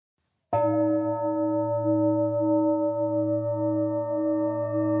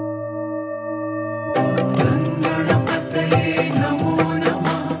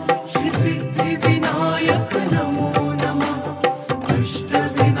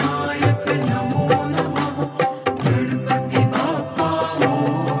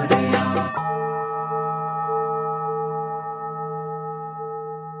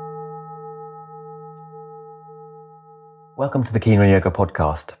Welcome to the Keen on Yoga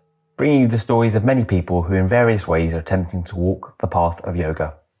podcast, bringing you the stories of many people who in various ways are attempting to walk the path of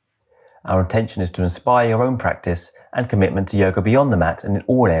yoga. Our intention is to inspire your own practice and commitment to yoga beyond the mat and in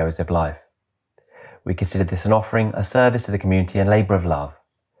all areas of life. We consider this an offering, a service to the community and labour of love.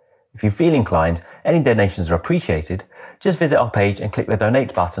 If you feel inclined, any donations are appreciated. Just visit our page and click the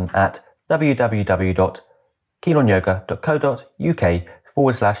donate button at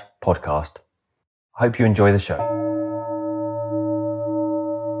www.keenonyoga.co.uk/podcast. I hope you enjoy the show.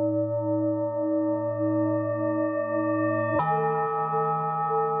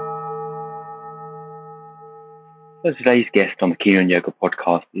 So today's guest on the Keen on Yoga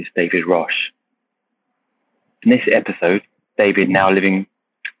podcast is David Roche. In this episode, David, now living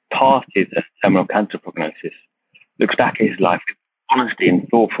past his terminal cancer prognosis, looks back at his life with honesty and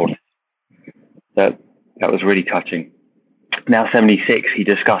thoughtfulness. That was really touching. Now 76, he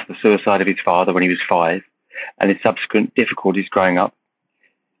discussed the suicide of his father when he was 5 and his subsequent difficulties growing up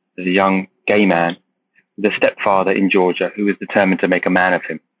as a young gay man with a stepfather in Georgia who was determined to make a man of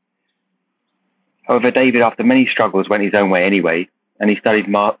him. However, David, after many struggles, went his own way anyway, and he studied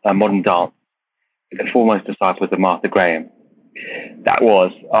modern dance with the foremost disciples of Martha Graham. That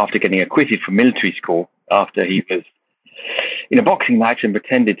was after getting acquitted from military school after he was in a boxing match and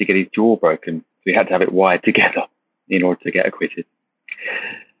pretended to get his jaw broken. So he had to have it wired together in order to get acquitted.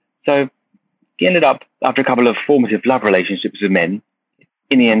 So he ended up, after a couple of formative love relationships with men,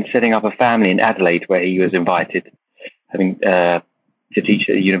 in the end setting up a family in Adelaide where he was invited having to teach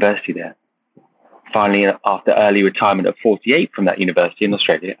at a university there. Finally, after early retirement at 48 from that university in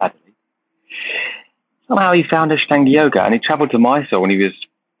Australia, Adelaide, somehow he found Ashtanga Yoga and he travelled to Mysore when he was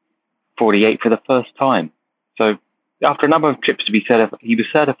 48 for the first time. So after a number of trips to be certified, he was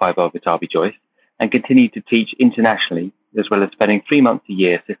certified by Vitabi Joyce and continued to teach internationally, as well as spending 3 months a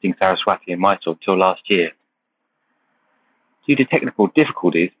year assisting Saraswati in Mysore till last year. Due to technical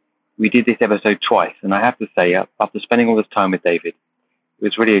difficulties, we did this episode twice, and I have to say, after spending all this time with David, it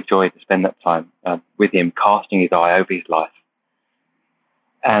was really a joy to spend that time with him, casting his eye over his life.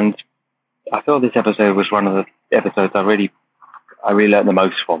 And I feel this episode was one of the episodes I really learned the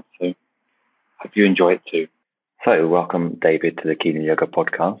most from. So I hope you enjoy it too. So welcome, David, to the Keen on Yoga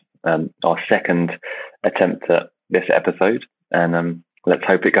podcast. Our second attempt at this episode, and let's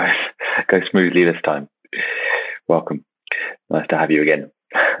hope it goes smoothly this time. Welcome. Nice to have you again.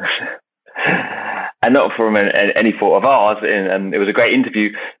 And not from any fault of ours, and it was a great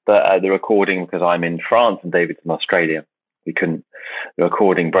interview, but the recording, because I'm in France and David's in Australia, the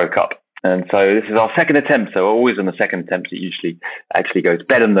recording broke up. And so this is our second attempt, so always on the second attempt, it usually actually goes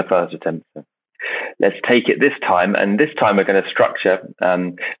better than the first attempt. So let's take it this time, and this time we're going to structure,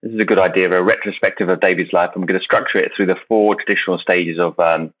 this is a good idea, a retrospective of David's life. I'm going to structure it through the 4 traditional stages of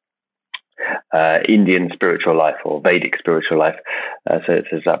Indian spiritual life or Vedic spiritual life. So it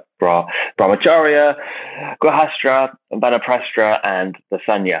says Brahmacharya, Grahastra, Vanaprastha, and the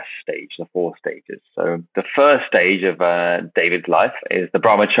Sannyas stage, the 4 stages. So the first stage of David's life is the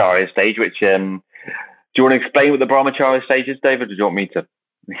Brahmacharya stage, which do you want to explain what the Brahmacharya stage is, David, or do you want me to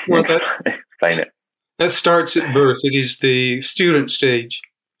explain it? That starts at birth. It is the student stage.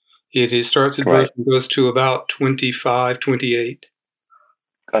 It starts at birth and goes to about 25, 28.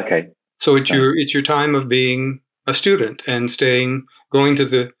 Okay. So it's your time of being a student and going to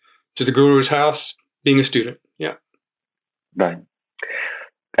the guru's house, being a student. Yeah. Right.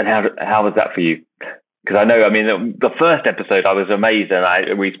 And how was that for you? Because I know, the first episode I was amazed,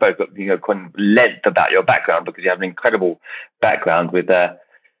 and we spoke quite length about your background, because you have an incredible background with dance,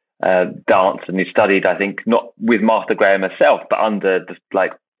 and you studied, I think, not with Martha Graham herself, but under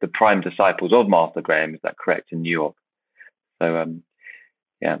the prime disciples of Martha Graham. Is that correct, in New York? So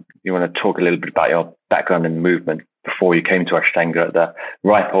you want to talk a little bit about your background in the movement before you came to Ashtanga at the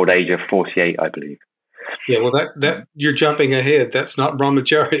ripe old age of 48, I believe. Yeah, well, that you're jumping ahead. That's not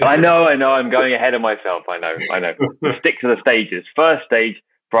Brahmacharya. I know. I'm going ahead of myself. I know. Let's stick to the stages. First stage,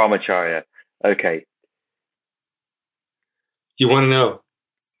 Brahmacharya. Okay. You want to know?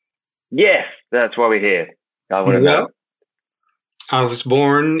 Yes, that's why we're here. I want to know. I was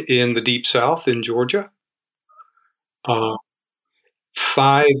born in the Deep South in Georgia.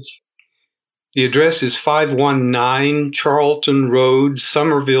 The address is 519 Charlton Road,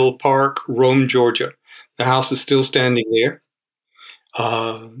 Somerville Park, Rome, Georgia. The house is still standing there.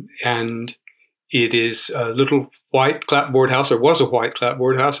 And it is a little white clapboard house. Or was a white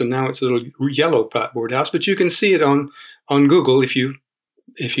clapboard house, and now it's a little yellow clapboard house. But you can see it on Google. If you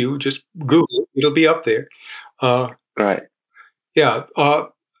just Google it, it'll be up there. Right. Yeah.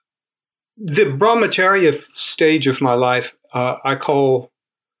 The Brahmacharya stage of my life, I call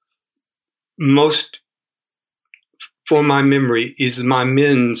most for my memory is my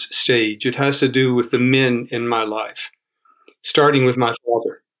men's stage. It has to do with the men in my life, starting with my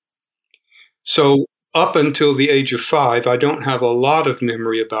father. So up until the age of 5, I don't have a lot of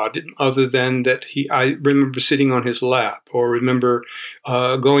memory about it, other than that I remember sitting on his lap, or remember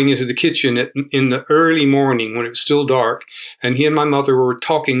going into the kitchen in the early morning when it was still dark, and he and my mother were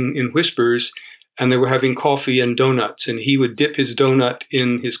talking in whispers, and they were having coffee and donuts, and he would dip his donut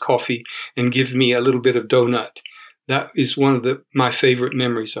in his coffee and give me a little bit of donut. That is one of my favorite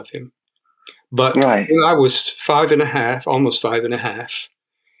memories of him. But when I was 5.5, almost 5.5,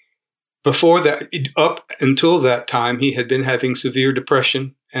 before that, up until that time, he had been having severe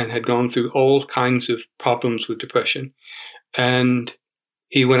depression and had gone through all kinds of problems with depression. And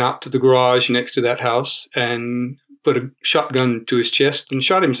he went out to the garage next to that house and put a shotgun to his chest and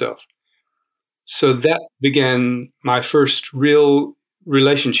shot himself. So that began my first real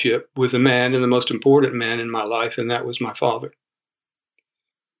relationship with a man, and the most important man in my life, and that was my father.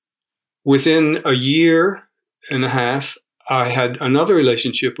 Within a year and a half, I had another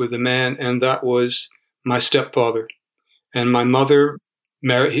relationship with a man, and that was my stepfather. And my mother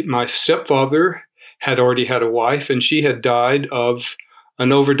married, my stepfather had already had a wife, and she had died of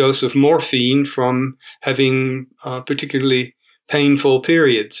an overdose of morphine from having particularly painful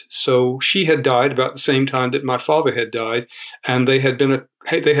periods. So she had died about the same time that my father had died, and they had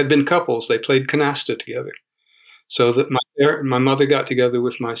been couples. They played canasta together. So that my mother got together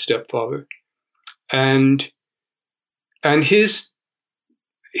with my stepfather, and he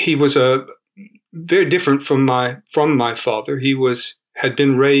was very different from my father. He had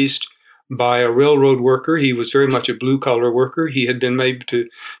been raised by a railroad worker. He was very much a blue collar worker. He had been able to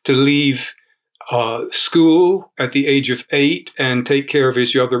leave school at the age of 8 and take care of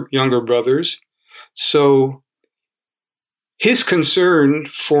his younger brothers. So his concern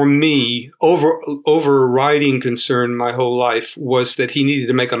for me, overriding concern my whole life, was that he needed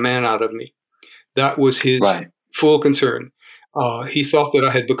to make a man out of me. That was his full concern. He thought that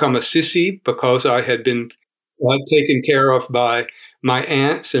I had become a sissy because I had been taken care of by my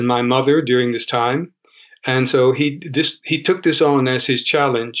aunts and my mother during this time. And so he took this on as his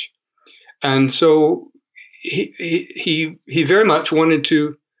challenge. And so he very much wanted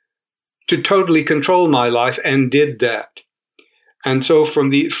to totally control my life, and did that. And so from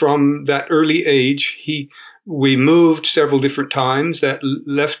that early age, we moved several different times. That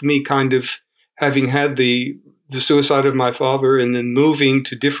left me kind of having had the suicide of my father, and then moving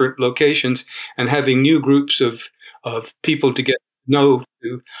to different locations and having new groups of people to get to know.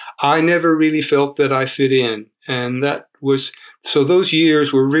 I never really felt that I fit in. And so those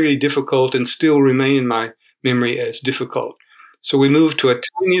years were really difficult and still remain in my memory as difficult. So we moved to a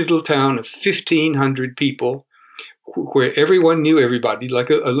tiny little town of 1,500 people where everyone knew everybody,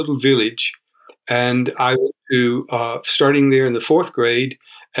 like a little village. And I went to, starting there in the 4th grade,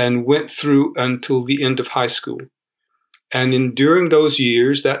 and went through until the end of high school. And during those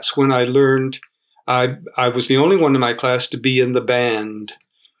years, that's when I learned I was the only one in my class to be in the band.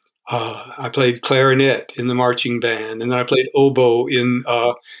 I played clarinet in the marching band, and then I played oboe in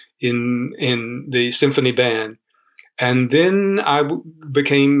the symphony band. And then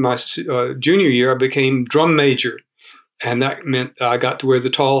became my junior year, I became drum major. And that meant I got to wear the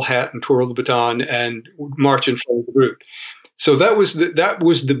tall hat and twirl the baton and march in front of the group. So that was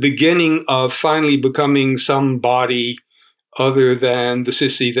the beginning of finally becoming somebody other than the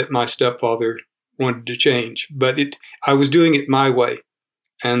sissy that my stepfather wanted to change. But I was doing it my way,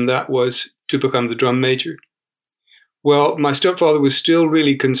 and that was to become the drum major. Well, my stepfather was still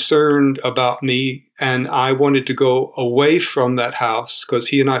really concerned about me, and I wanted to go away from that house because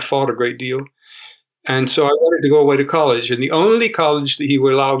he and I fought a great deal. And so I wanted to go away to college, and the only college that he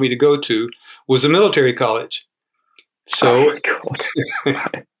would allow me to go to was a military college. So,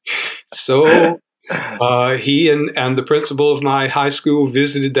 he and the principal of my high school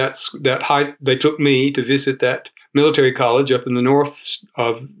visited they took me to visit that military college up in the north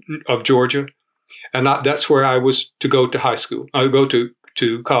of Georgia. And that's where I was to go to high school. I would go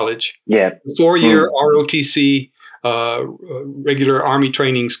to college. Yeah. 4-year ROTC, regular Army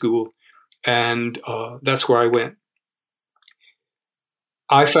training school. And that's where I went.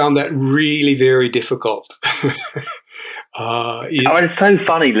 I found that really very difficult. It's so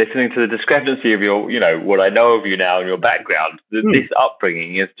funny listening to the discrepancy of your, what I know of you now and your background. This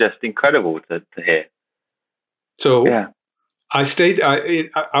upbringing is just incredible to hear. So yeah. I stayed.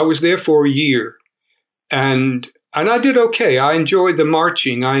 I was there for a year, and I did okay. I enjoyed the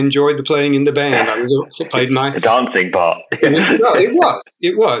marching. I enjoyed the playing in the band. I played the dancing part.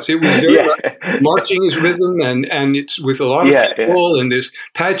 It was very much, marching is rhythm, and it's with a lot of people, and there's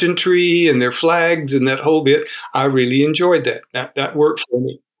pageantry, and there are flags, and that whole bit. I really enjoyed that. That worked for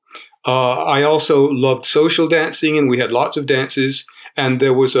me. I also loved social dancing, and we had lots of dances. And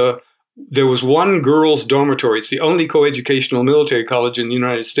there was one girls' dormitory. It's the only coeducational military college in the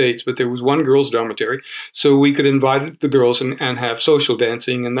United States, but there was one girls' dormitory, so we could invite the girls and have social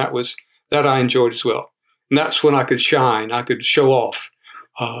dancing, and that I enjoyed as well. And that's when I could shine. I could show off.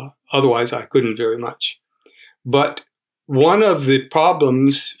 Otherwise, I couldn't very much. But one of the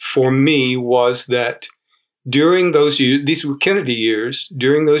problems for me was that during those years, these were Kennedy years,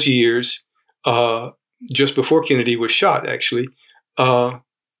 during those years, just before Kennedy was shot, actually,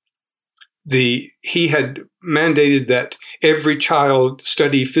 he had mandated that every child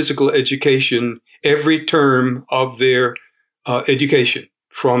study physical education every term of their education,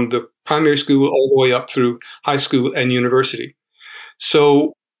 from the primary school all the way up through high school and university.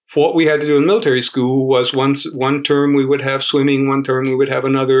 So what we had to do in military school was one term we would have swimming, one term we would have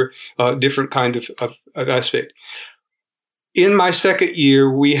another different kind of aspect. In my second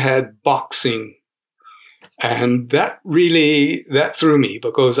year, we had boxing. And that threw me,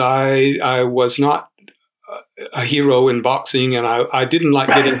 because I was not a hero in boxing, and I didn't like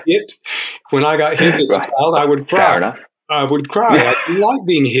getting hit. When I got hit as a child, I would cry. Fair enough. I would cry. I didn't like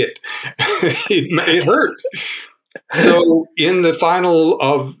being hit. It hurt. So in the final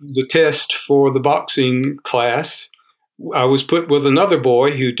of the test for the boxing class, I was put with another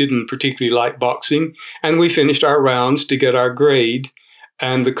boy who didn't particularly like boxing, and we finished our rounds to get our grade.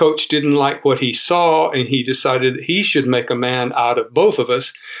 And the coach didn't like what he saw, and he decided he should make a man out of both of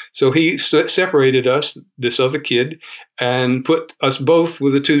us. So he separated us, this other kid, and put us both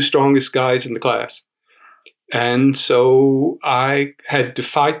with the two strongest guys in the class. And so I had to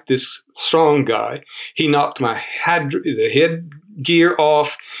fight this strong guy. He knocked the headgear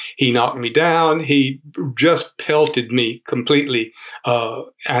off. He knocked me down. He just pelted me completely.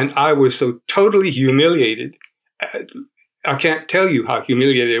 And I was so totally humiliated. I can't tell you how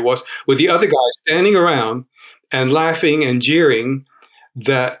humiliated it was, with the other guys standing around and laughing and jeering,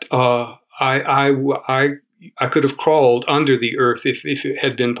 that I could have crawled under the earth if it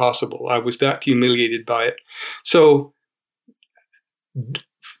had been possible. I was that humiliated by it. So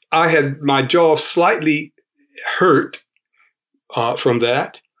I had my jaw slightly hurt from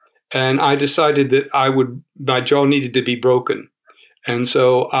that, and I decided that my jaw needed to be broken. And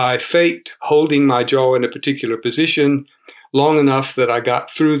so I faked holding my jaw in a particular position long enough that I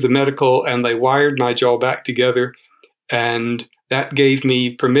got through the medical, and they wired my jaw back together. And that gave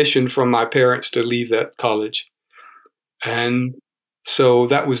me permission from my parents to leave that college. And so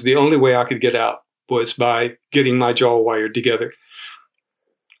that was the only way I could get out, was by getting my jaw wired together.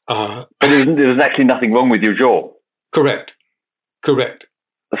 But there was actually nothing wrong with your jaw. Correct.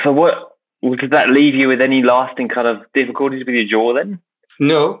 So did that leave you with any lasting kind of difficulties with your jaw then?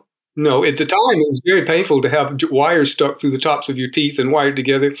 No. At the time, it was very painful to have wires stuck through the tops of your teeth and wired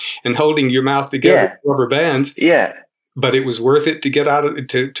together and holding your mouth together with rubber bands. Yeah. But it was worth it to get out of it,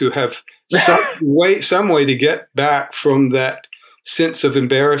 to have some way to get back from that sense of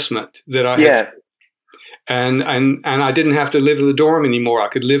embarrassment that I had. And I didn't have to live in the dorm anymore. I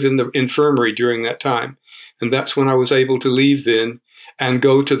could live in the infirmary during that time. And that's when I was able to leave then and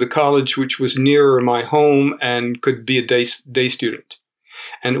go to the college, which was nearer my home and could be a day student.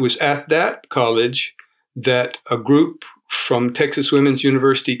 And it was at that college that a group from Texas Women's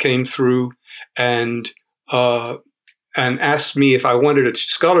University came through and asked me if I wanted a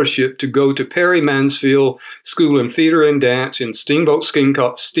scholarship to go to Perry Mansfield School of Theater and Dance in Steamboat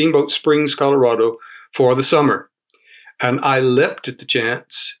Springs, Colorado, for the summer. And I leapt at the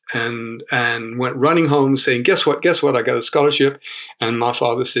chance and went running home saying, guess what, I got a scholarship. And my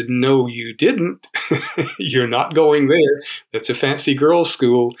father said, no, you didn't. You're not going there. That's a fancy girls'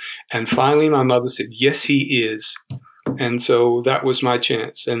 school. And finally, my mother said, yes, he is. And so that was my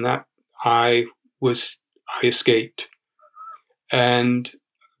chance. And that I escaped and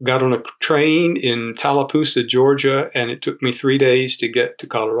got on a train in Tallapoosa, Georgia. And it took me 3 days to get to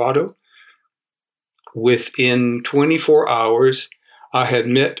Colorado. Within 24 hours, I had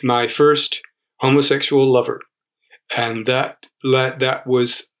met my first homosexual lover. And that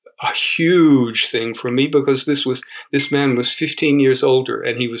was a huge thing for me, because this man was 15 years older,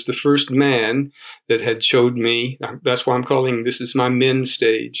 and he was the first man that had showed me, that's why I'm calling this is my men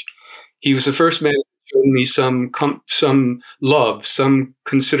stage. He was the first man that showed me some love, some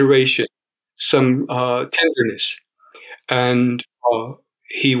consideration, some tenderness. And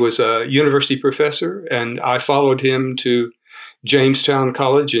he was a university professor, and I followed him to Jamestown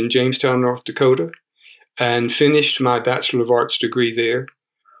College in Jamestown, North Dakota, and finished my Bachelor of Arts degree there.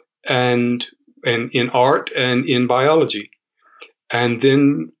 And and in art and in biology. And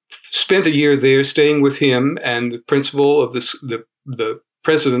then spent a year there staying with him, and the principal of the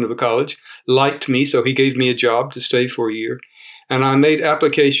president of the college liked me, so he gave me a job to stay for a year. And I made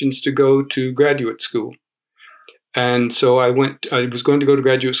applications to go to graduate school. And so I was going to go to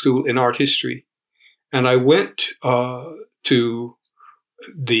graduate school in art history. And I went to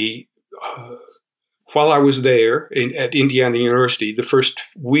while I was there at Indiana University, the first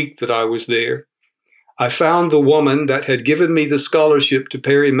week that I was there, I found the woman that had given me the scholarship to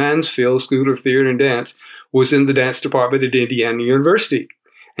Perry Mansfield School of Theater and Dance was in the dance department at Indiana University.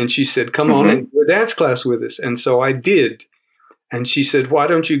 And she said, come on and do a dance class with us. And so I did. And she said, why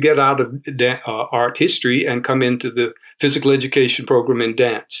don't you get out of art history and come into the physical education program in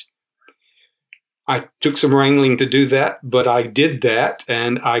dance? I took some wrangling to do that, but I did that,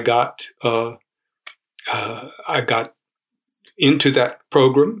 and I got into that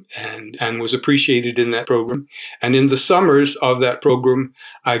program and was appreciated in that program. And in the summers of that program,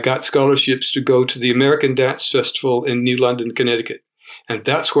 I got scholarships to go to the American Dance Festival in New London, Connecticut. And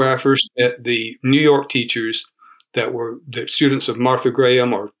that's where I first met the New York teachers that were the students of Martha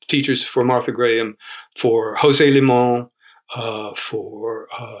Graham, or teachers for Martha Graham, for Jose Limon, for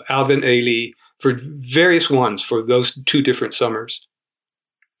Alvin Ailey, for various ones for those 2 different summers.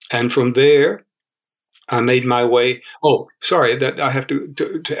 And from there, I made my way. Oh, sorry, that I have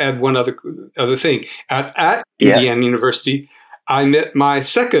to add one other thing. At Indiana University, I met my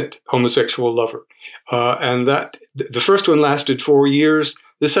second homosexual lover, and that the first one lasted 4 years.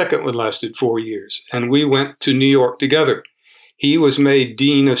 The second one lasted 4 years, and we went to New York together. He was made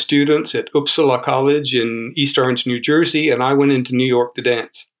dean of students at Uppsala College in East Orange, New Jersey, and I went into New York to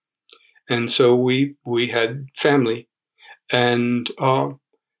dance. And so we had family, and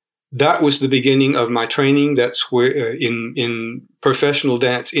that was the beginning of my training. That's where in professional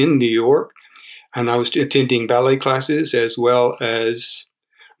dance in New York, and I was attending ballet classes as well as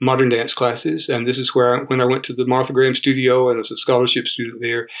modern dance classes. And this is where when I went to the Martha Graham studio and was a scholarship student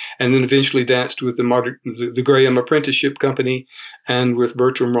there, and then eventually danced with the Graham Apprenticeship Company and with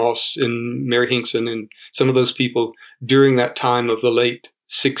Bertram Ross and Mary Hinkson and some of those people during that time of the late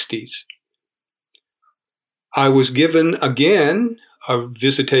 60s. I was given again a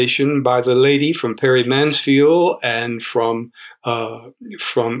visitation by the lady from Perry Mansfield and from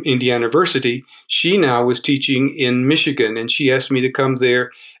Indiana University. She now was teaching in Michigan, and she asked me to come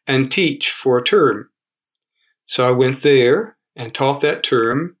there and teach for a term. So I went there and taught that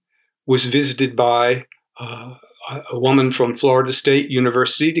term, was visited by a woman from Florida State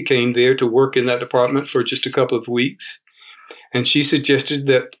University that came there to work in that department for just a couple of weeks. And she suggested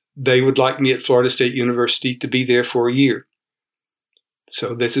that they would like me at Florida State University to be there for a year.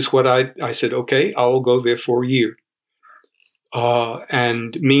 So this is what I said, okay, I will go there for a year.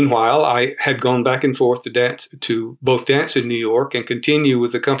 And meanwhile, I had gone back and forth to both dance in New York and continue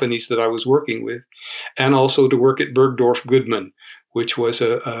with the companies that I was working with, and also to work at Bergdorf Goodman, which was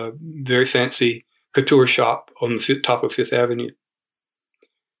a very fancy couture shop on the top of Fifth Avenue.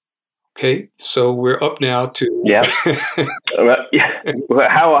 Okay, so we're up now to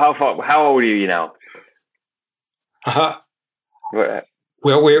How old are you now?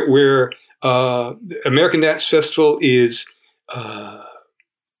 Well, we're American Dance Festival is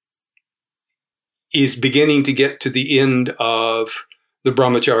beginning to get to the end of the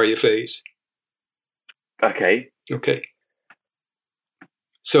Brahmacharya phase. Okay.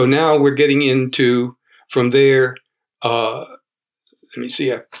 So now we're getting into, from there, let me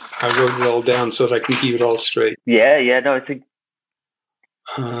see, I wrote it all down so that I can keep it all straight. No,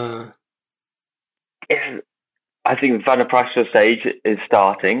 I think Vanaprastha stage is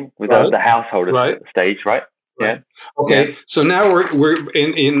starting with the householder stage, right? Yeah. Okay. Yeah. So now we're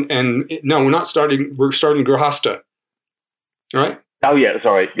no, we're not starting. We're starting Grahastha. All right. Oh yeah,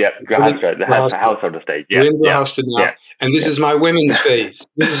 sorry. Yeah, Grahastha, the householder stage. Yeah. We're in Grahastha now, and this is my women's phase.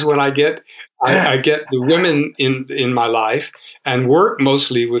 This is when I get the women in my life and work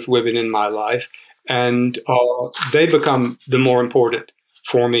mostly with women in my life, and they become the more important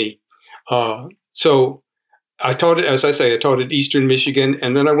for me. So I taught it, as I say, I taught at Eastern Michigan,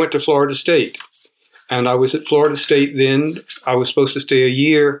 and then I went to Florida State. And I was at Florida State then. I was supposed to stay a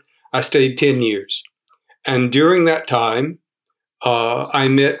year. I stayed 10 years. And during that time, I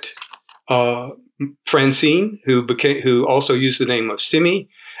met Francine, who also used the name of Simi.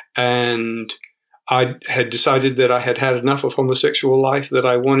 And I had decided that I had had enough of homosexual life, that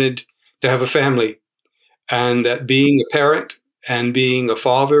I wanted to have a family. And that being a parent and being a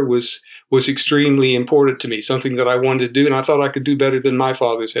father was extremely important to me, something that I wanted to do. And I thought I could do better than my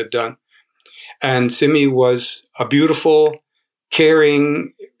fathers had done. And Simi was a beautiful,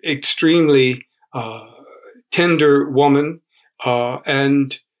 caring, extremely tender woman,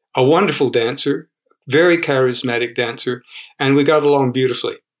 and a wonderful dancer, very charismatic dancer, and we got along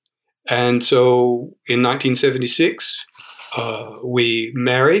beautifully. And so in 1976, we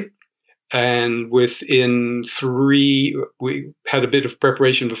married, and we had a bit of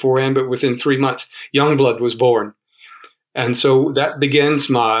preparation beforehand, but within 3 months, Youngblood was born. And so that begins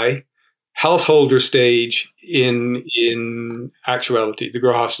my householder stage in actuality, the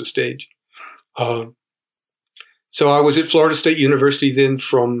Grahasta stage. So I was at Florida State University then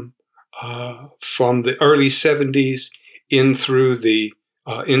from the early 70s in through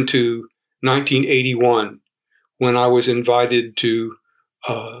into 1981, when I was invited to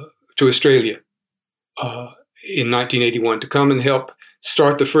Australia in 1981 to come and help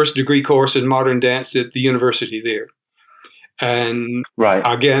start the first degree course in modern dance at the university there. And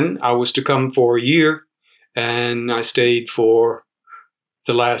again, I was to come for a year, and I stayed for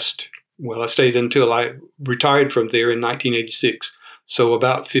I stayed until I retired from there in 1986. So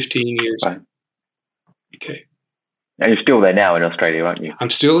about 15 years. Right. Okay. And you're still there now in Australia, aren't you? I'm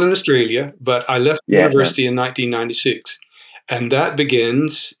still in Australia, but I left university in 1996. And that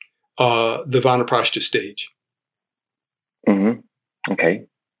begins the Vanaprashtha stage. Mm-hmm. Okay.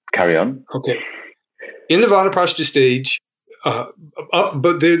 Carry on. Okay. In the Vanaprashtha stage,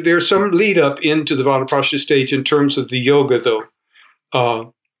 but there's some lead up into the Vanaprashtha stage in terms of the yoga, though.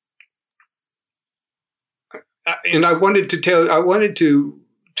 And I wanted to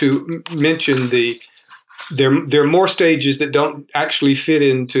mention there are more stages that don't actually fit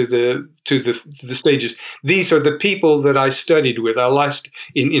into the stages. These are the people that I studied with. I liked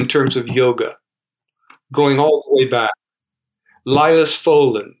in terms of yoga, going all the way back. Lilas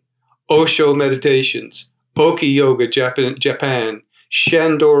Folan, Osho Meditations, Oki Yoga Japan,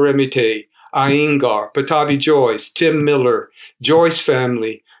 Shandor Remite, Iyengar, Pattabhi Jois, Tim Miller, Joyce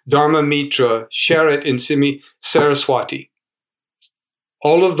family, Dharma Mitra, Sharat and Simi Saraswati.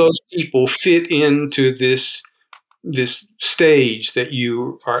 All of those people fit into this stage that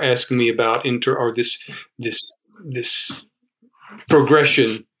you are asking me about, or this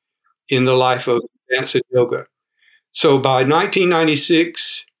progression in the life of dance and yoga. So by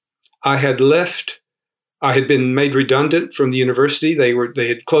 1996, I had left. I had been made redundant from the university. They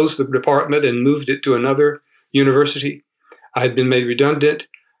had closed the department and moved it to another university. I had been made redundant.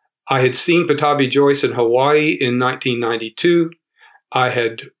 I had seen Pattabhi Jois in Hawaii in 1992. I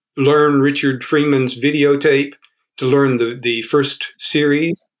had learned Richard Freeman's videotape to learn the first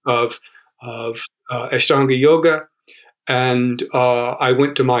series of Ashtanga Yoga, and I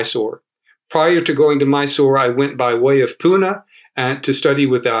went to Mysore. Prior to going to Mysore, I went by way of Pune and to study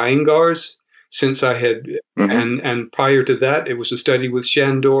with the Iyengars, since I had, and prior to that, it was a study with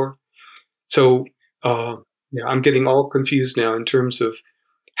Shandor. So, I'm getting all confused now in terms of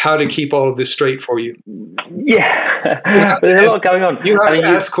how to keep all of this straight for you. Yeah, there's a lot going on. You have to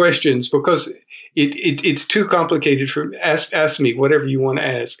ask questions because it's too complicated for. Ask me whatever you want to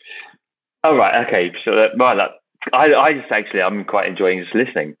ask. Oh, right. Okay. So I'm quite enjoying just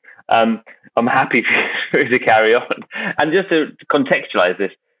listening. I'm happy for you to carry on. And just to contextualize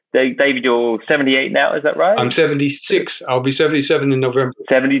this, David, you're 78 now, is that right? I'm 76. I'll be 77 in November.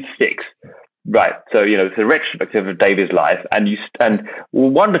 76. Right. So, it's a retrospective of David's life. And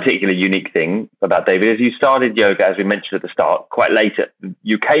one particularly unique thing about David is you started yoga, as we mentioned at the start, quite late.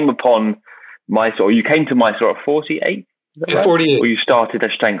 You came upon Mysore. You came to Mysore at 48? At 48. Or you started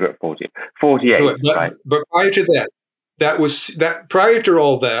Ashtanga at 48, right? But prior to that, prior to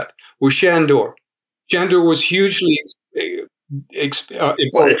all that was Shandor. Shandor was hugely important.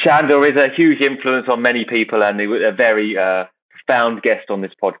 Well, Shandor is a huge influence on many people, and he was a very profound guest on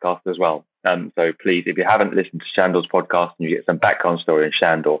this podcast as well. So please, if you haven't listened to Shandor's podcast, and you get some background story on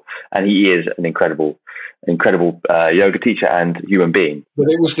Shandor, and he is an incredible yoga teacher and human being. But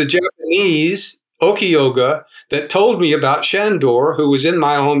it was the Japanese Oki Yoga that told me about Shandor, who was in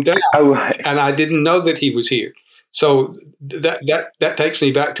my hometown, and I didn't know that he was here. So that takes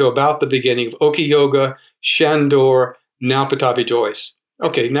me back to about the beginning of Oki Yoga, Shandor, now Pattabhi Jois.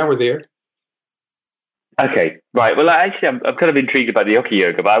 Okay, now we're there. Okay, right. Well, actually, I'm kind of intrigued about the Oki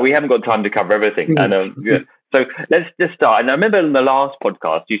Yoga, but we haven't got time to cover everything. So let's just start. And I remember in the last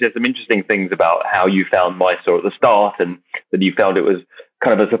podcast, you said some interesting things about how you found Mysore at the start, and that you found it was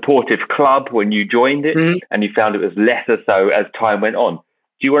kind of a supportive club when you joined it, and you found it was lesser so as time went on. Do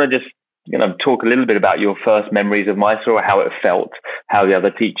you want to just talk a little bit about your first memories of Mysore, how it felt, how the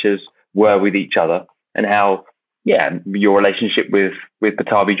other teachers were with each other, and how your relationship with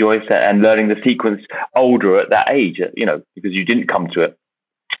Pattabhi Jois and learning the sequence older at that age, because you didn't come to it.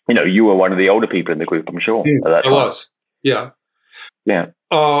 You were one of the older people in the group, I'm sure. I was. Yeah. Yeah.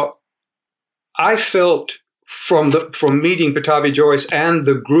 I felt from meeting Pattabhi Jois and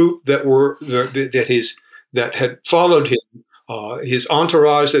the group that had followed him, his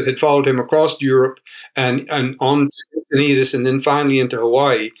entourage that had followed him across Europe and on to Encinitas and then finally into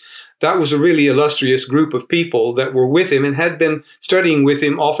Hawaii. That was a really illustrious group of people that were with him and had been studying with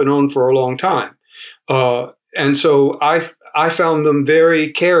him off and on for a long time. And so I found them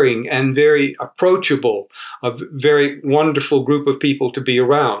very caring and very approachable, a very wonderful group of people to be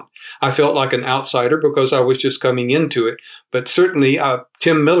around. I felt like an outsider because I was just coming into it, but certainly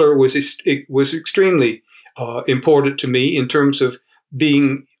Tim Miller was extremely important to me in terms of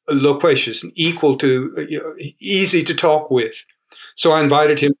being loquacious and equal to, easy to talk with. So I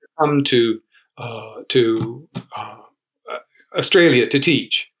invited him to come to Australia to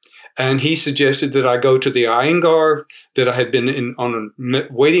teach. And he suggested that I go to the Iyengar that I had been on a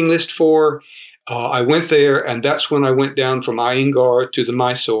waiting list for. I went there, and that's when I went down from Iyengar to the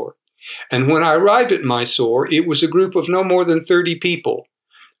Mysore. And when I arrived at Mysore, it was a group of no more than 30 people,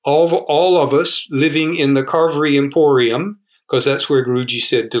 all of us living in the Carvery Emporium, because that's where Guruji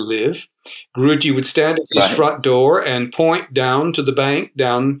said to live. Guruji would stand at his front door and point down to the bank,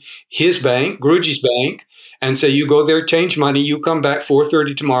 down his bank, Guruji's bank, and say, you go there, change money, you come back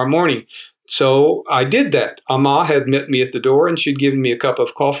 4:30 tomorrow morning. So I did that. Amma had met me at the door and she'd given me a cup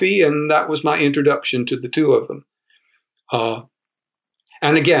of coffee, and that was my introduction to the two of them.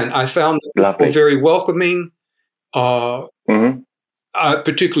 And again, I found people very welcoming,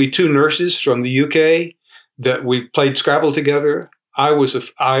 particularly two nurses from the UK that we played Scrabble together. I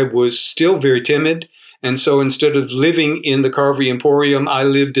was still very timid. And so instead of living in the Carvery Emporium, I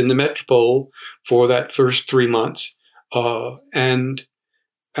lived in the Metropole for that first 3 months. And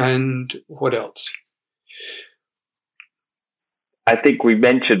what else? I think we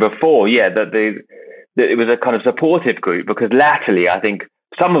mentioned before, that it was a kind of supportive group, because latterly, I think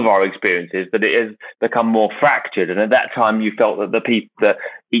some of our experiences that it has become more fractured. And at that time, you felt that that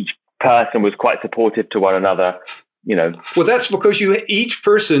each person was quite supportive to one another. Well, that's because each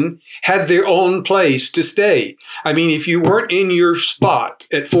person had their own place to stay. I mean, if you weren't in your spot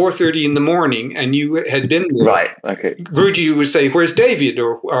at 4:30 in the morning and you had been there, right? Okay. Guruji would say, "Where's David?"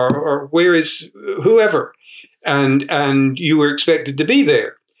 or "Where is whoever?" and you were expected to be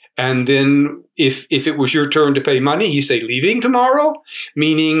there. And then if it was your turn to pay money, he'd say, "Leaving tomorrow?"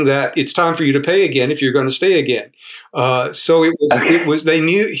 Meaning that it's time for you to pay again if you're going to stay again. So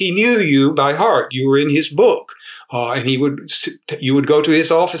he knew you by heart. You were in his book. And you would go to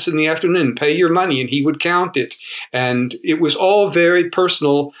his office in the afternoon, pay your money, and he would count it. And it was all very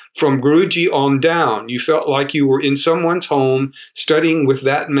personal from Guruji on down. You felt like you were in someone's home studying with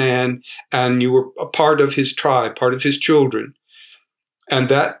that man, and you were a part of his tribe, part of his children. And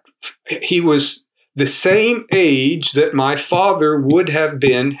that he was the same age that my father would have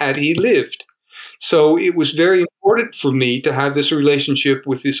been had he lived. So it was very important for me to have this relationship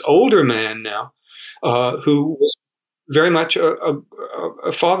with this older man now, who was very much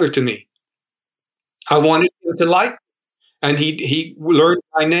a father to me. I wanted him to like me, and he learned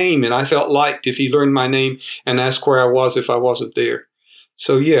my name, and I felt liked if he learned my name and asked where I was if I wasn't there.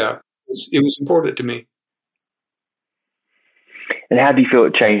 So yeah, it was important to me. And how do you feel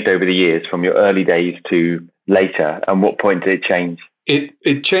it changed over the years from your early days to later? And what point did it change?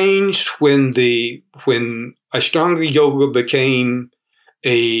 It changed when Ashtanga Yoga became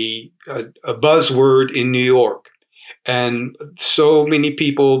a buzzword in New York, and so many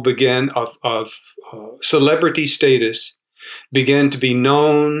people began of celebrity status began to be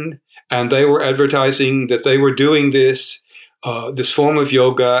known, and they were advertising that they were doing this form of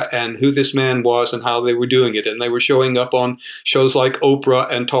yoga and who this man was and how they were doing it, and they were showing up on shows like Oprah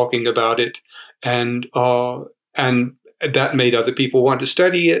and talking about it, and that made other people want to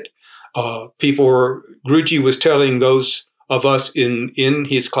study it. Guruji was telling those of us in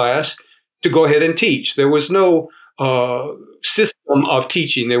his class to go ahead and teach. There was no system of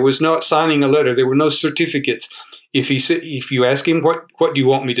teaching. There was not signing a letter. There were no certificates. If you ask him, what do you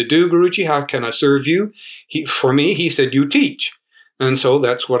want me to do, Guruji? How can I serve you? He said, you teach. And so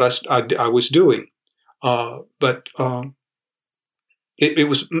that's what I was doing. But it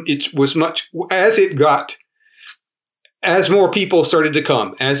was much, as more people started to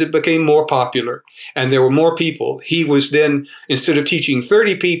come, as it became more popular, and there were more people, he was then, instead of teaching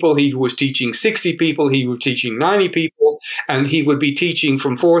 30 people, he was teaching 60 people, he was teaching 90 people, and he would be teaching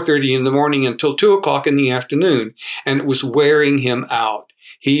from 4:30 in the morning until 2 o'clock in the afternoon, and it was wearing him out,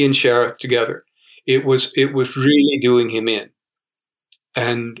 he and Sharath together. It was really doing him in.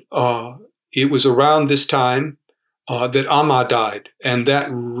 And it was around this time that Amma died, and that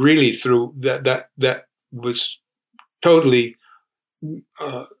really that was totally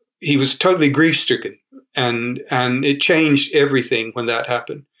he was totally grief stricken, and it changed everything when that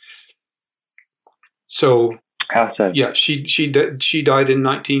happened. So how so? Yeah, she died in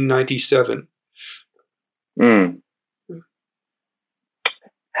 1997.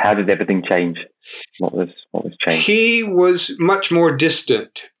 How did everything change? What was changed? He was much more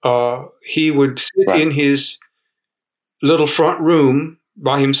distant. He would sit in his little front room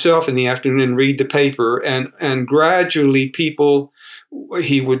by himself in the afternoon and read the paper, and gradually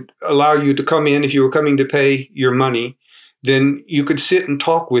he would allow you to come in if you were coming to pay your money. Then you could sit and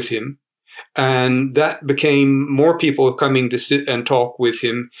talk with him. And that became more people coming to sit and talk with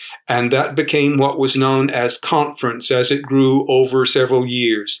him. And that became what was known as conference as it grew over several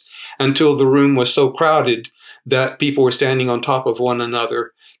years, until the room was so crowded that people were standing on top of one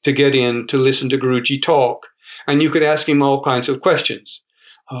another to get in to listen to Guruji talk. And you could ask him all kinds of questions.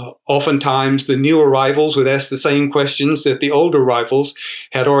 Oftentimes, the new arrivals would ask the same questions that the older arrivals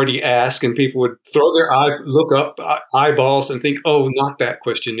had already asked, and people would look up eyeballs and think, "Oh, not that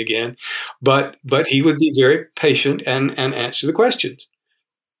question again." But he would be very patient and answer the questions.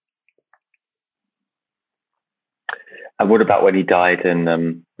 And what about when he died?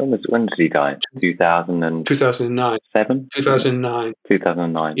 And when did he die? 2009. 2009. 2009.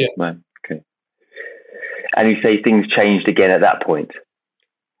 2009. Yeah. Right. Okay. And you say things changed again at that point.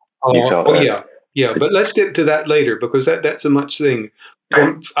 Yeah. But let's get to that later, because that's a much thing.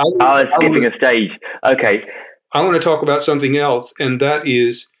 Skipping a stage. Okay. I want to talk about something else, and that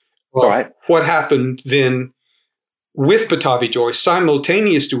is what happened then with Pattabhi Jois,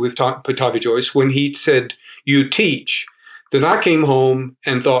 simultaneous with Pattabhi Jois, when he said, "You teach." Then I came home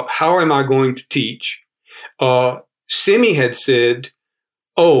and thought, how am I going to teach? Simi had said,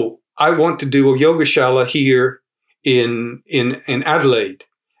 "Oh, I want to do a yogashala here in Adelaide."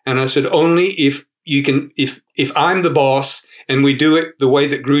 And I said, only if you can, if I'm the boss and we do it the way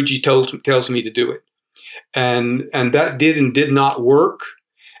that Guruji tells me to do it. And that did and did not work.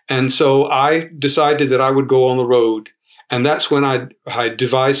 And so I decided that I would go on the road. And that's when I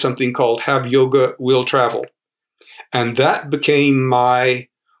devised something called Have Yoga, Will Travel. And that became my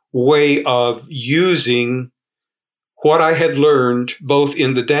way of using what I had learned both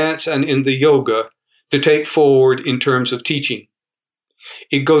in the dance and in the yoga to take forward in terms of teaching.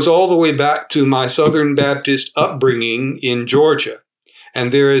 It goes all the way back to my Southern Baptist upbringing in Georgia.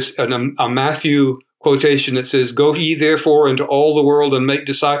 And there is a Matthew quotation that says, "Go ye therefore into all the world and make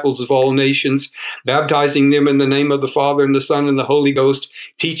disciples of all nations, baptizing them in the name of the Father and the Son and the Holy Ghost,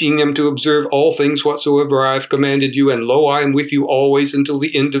 teaching them to observe all things whatsoever I have commanded you, and lo, I am with you always until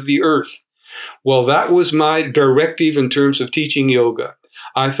the end of the earth." Well, that was my directive in terms of teaching yoga.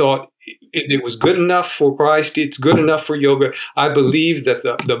 I thought it was good enough for Christ. It's good enough for yoga. I believe that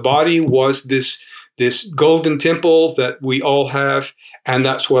the body was this golden temple that we all have, and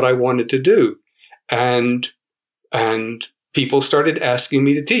that's what I wanted to do. And people started asking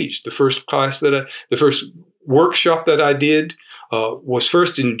me to teach. The first workshop that I did was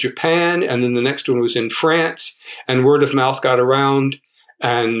first in Japan, and then the next one was in France. And word of mouth got around,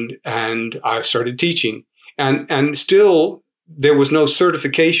 and I started teaching. And still, there was no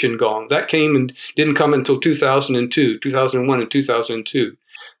certification gone. That came and didn't come until 2001 and 2002.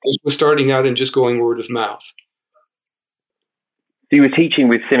 It was starting out and just going word of mouth. So you were teaching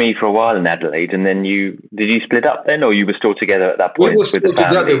with Simi for a while in Adelaide, and then did you split up then, or you were still together at that point? We were still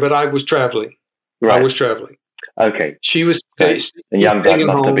together, but I was traveling. Right. I was traveling. Okay. She was based. And young dad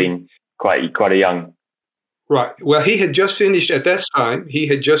must have been quite a young. Right. Well, he had just finished at that time. He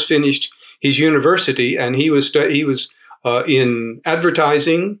had just finished his university, and he was in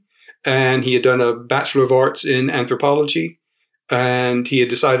advertising, and he had done a Bachelor of Arts in anthropology, and he had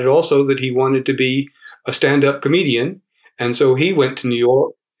decided also that he wanted to be a stand-up comedian. And so he went to New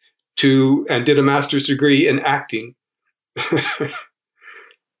York and did a master's degree in acting. I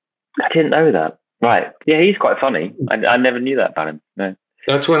didn't know that. Right. Yeah, he's quite funny. I never knew that about him. No.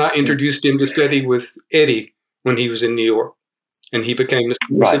 That's when I introduced him to study with Eddie when he was in New York. And he became the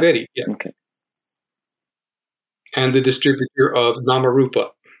student of Eddie. Yeah. Okay. And the distributor of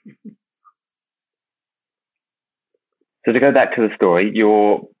Namarupa. So to go back to the story,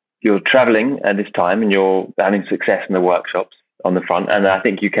 you're traveling at this time and you're having success in the workshops on the front. And I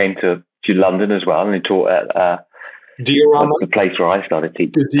think you came to London as well, and you taught at Diorama, the place where I started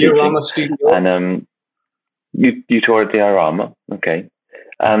teaching. The Diorama studio. And you taught at Diorama. Okay.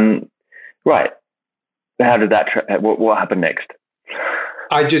 Right. How did that, what happened next?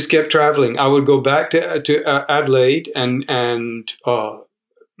 I just kept traveling. I would go back to Adelaide and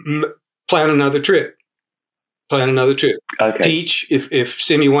plan another trip. plan another trip. Okay. Teach. If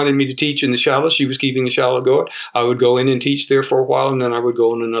Simi wanted me to teach in the shala, she was keeping the shala going. I would go in and teach there for a while, and then I would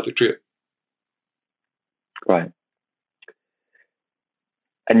go on another trip. Right.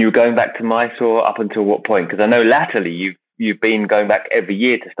 And you were going back to Mysore up until what point? Because I know latterly you've been going back every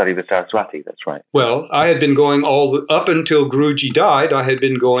year to study with Saraswati. That's right. Well, I had been going up until Guruji died. I had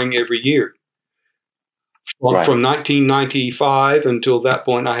been going every year. From 1995 until that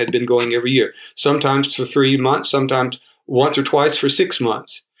point, I had been going every year. Sometimes for 3 months, sometimes once or twice for 6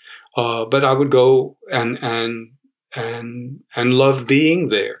 months. But I would go and love being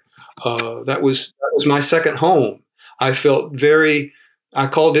there. That was my second home. I felt I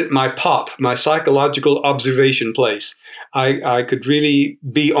called it my POP, my psychological observation place. I could really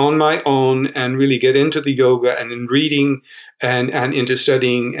be on my own and really get into the yoga and in reading and into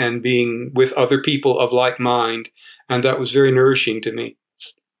studying and being with other people of like mind. And that was very nourishing to me.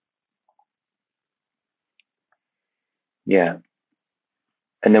 Yeah.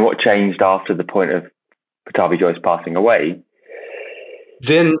 And then what changed after the point of Pattabhi Jois passing away?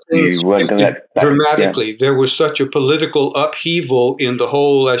 Then things shifted dramatically. Yeah. There was such a political upheaval in the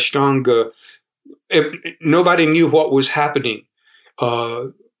whole Ashtanga. Nobody knew what was happening.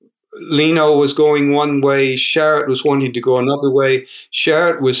 Lino was going one way. Sharad was wanting to go another way.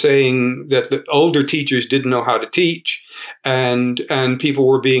 Sharad was saying that the older teachers didn't know how to teach, and people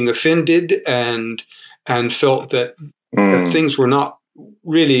were being offended and felt that things were not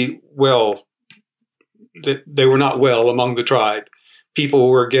really well. That they were not well among the tribe. People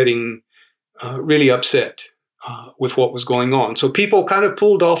were getting really upset with what was going on. So people kind of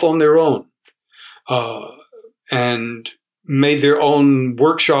pulled off on their own and made their own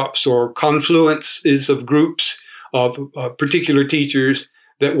workshops or confluences of groups of particular teachers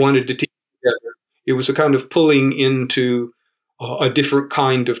that wanted to teach together. It was a kind of pulling into a different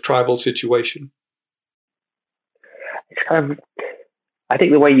kind of tribal situation. It's kind of, I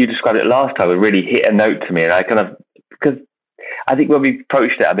think the way you described it last time, it really hit a note to me. And because I think when we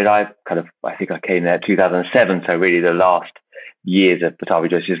approached it, I mean, I think I came there in 2007, so really the last years of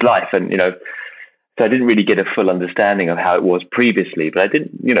Pattabhi Jois's life. And, so I didn't really get a full understanding of how it was previously, but I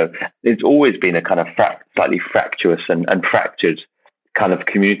didn't, it's always been a kind of slightly fractious and fractured kind of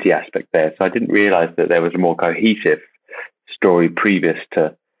community aspect there. So I didn't realize that there was a more cohesive story previous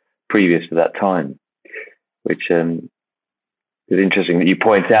to that time, which it's interesting that you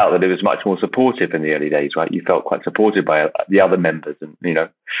point out that it was much more supportive in the early days, right? You felt quite supported by the other members, and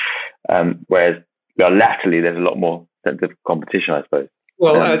whereas latterly there's a lot more sense of competition, I suppose.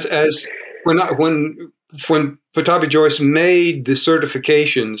 Well, as when Pattabhi Jois made the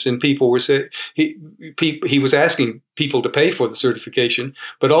certifications, and people were saying he was asking people to pay for the certification,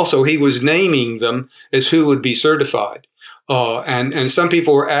 but also he was naming them as who would be certified. And some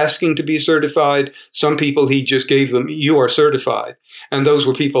people were asking to be certified. Some people he just gave them, you are certified. And those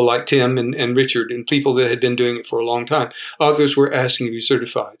were people like Tim and Richard and people that had been doing it for a long time. Others were asking to be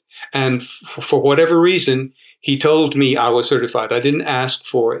certified. And for whatever reason, he told me I was certified. I didn't ask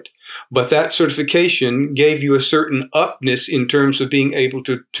for it. But that certification gave you a certain upness in terms of being able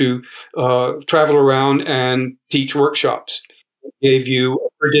to travel around and teach workshops. It gave you a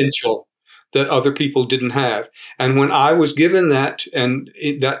credential that other people didn't have. And when I was given that, and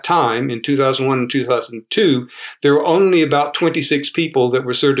at that time, in 2001 and 2002, there were only about 26 people that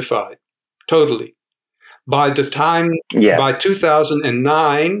were certified, totally. By the time, by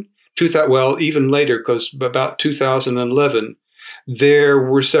 2009, even later, because about 2011, there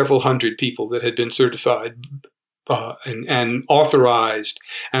were several hundred people that had been certified and authorized,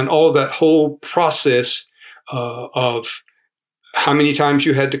 and all that whole process of how many times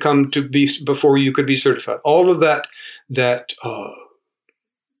you had to come to be before you could be certified. All of that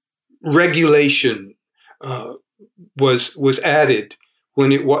regulation was added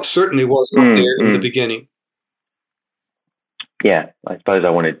when it certainly wasn't there in the beginning. Yeah, I suppose I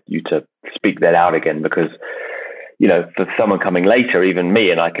wanted you to speak that out again because, for someone coming later, even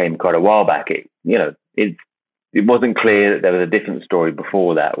me, and I came quite a while back, it wasn't clear that there was a different story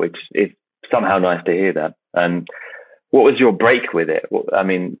before that, which is somehow nice to hear that. And what was your break with it? I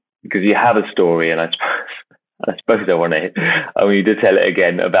mean, because you have a story, and I suppose I want you to tell it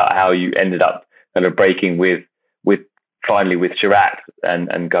again about how you ended up kind of breaking with finally with Sharad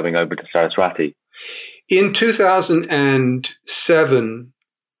and going over to Saraswati. In 2007,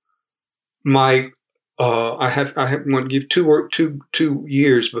 I want to give two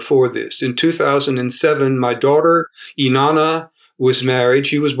years before this. In 2007, my daughter Inanna was married.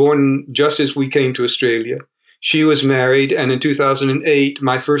 She was born just as we came to Australia. She was married, and in 2008,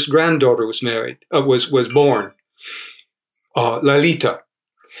 my first granddaughter was born, Lalita.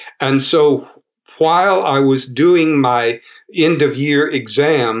 And so while I was doing my end of year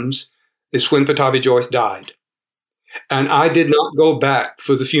exams is when Pattabhi Jois died. And I did not go back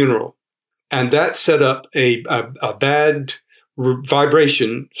for the funeral. And that set up a bad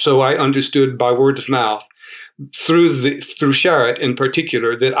vibration. So I understood by word of mouth through Sharratt in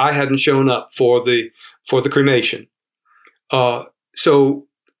particular that I hadn't shown up for the cremation. So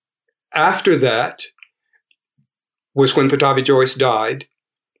after that was when Pattabhi Jois died.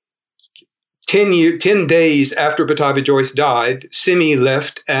 10 days after Pattabhi Jois died, Simi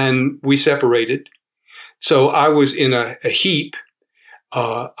left and we separated. So I was in a heap.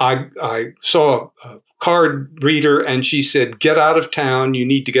 I saw a card reader and she said, "Get out of town. You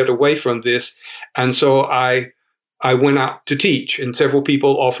need to get away from this." And so I went out to teach, and several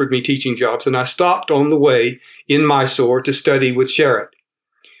people offered me teaching jobs. And I stopped on the way in Mysore to study with Sharratt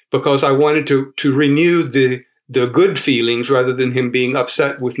because I wanted to renew the good feelings rather than him being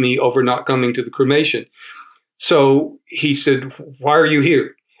upset with me over not coming to the cremation. So he said, "Why are you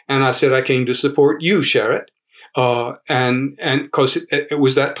here?" And I said, "I came to support you, Sharratt." And because it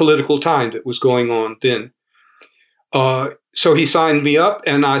was that political time that was going on then. So he signed me up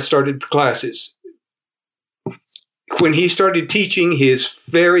and I started classes. When he started teaching his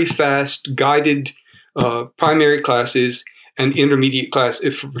very fast guided primary classes and intermediate class,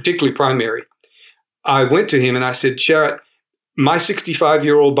 particularly primary, I went to him and I said, "Sharratt, my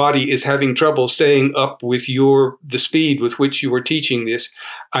 65-year-old body is having trouble staying up with the speed with which you are teaching this.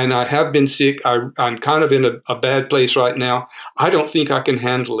 And I have been sick. I'm kind of in a bad place right now. I don't think I can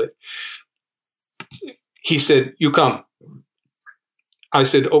handle it." He said, "You come." I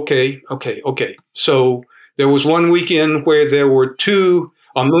said, okay. So there was one weekend where there were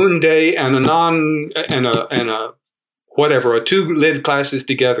a moon day and two lead classes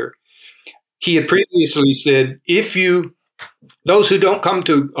together. He had previously said, those who don't come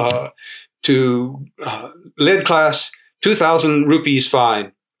to lead class, 2,000 rupees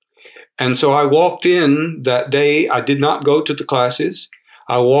fine. And so I walked in that day. I did not go to the classes.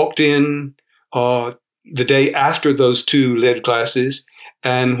 I walked in the day after those two lead classes.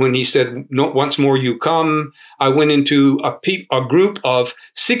 And when he said, "No, once more you come," I went into a group of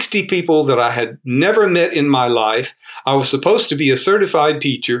 60 people that I had never met in my life. I was supposed to be a certified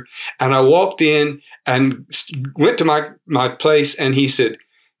teacher. And I walked in and went to my place. And he said,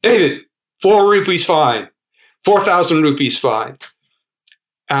 "David, 4 rupees fine, 4,000 rupees fine."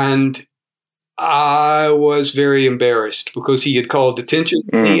 And I was very embarrassed because he had called attention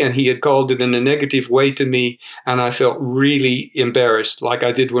to me and he had called it in a negative way to me. And I felt really embarrassed, like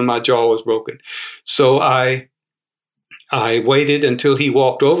I did when my jaw was broken. So I waited until he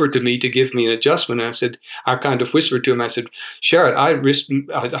walked over to me to give me an adjustment. And I kind of whispered to him, I said, "Sharratt,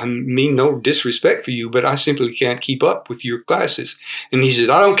 I mean no disrespect for you, but I simply can't keep up with your classes." And he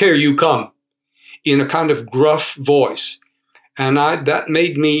said, "I don't care, you come," in a kind of gruff voice. And that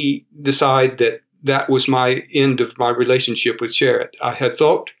made me decide that was my end of my relationship with Sharratt. I had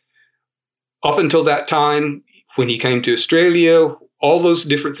thought up until that time, when he came to Australia, all those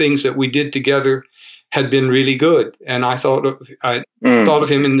different things that we did together had been really good. And I thought of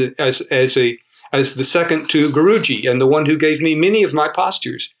him as the second to Guruji and the one who gave me many of my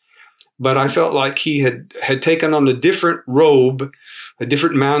postures. But I felt like he had taken on a different robe, a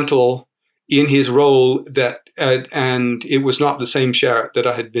different mantle in his role and it was not the same Sharratt that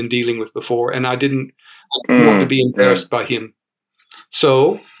I had been dealing with before, and I didn't want to be embarrassed by him.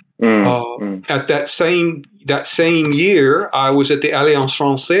 So at that same year, I was at the Alliance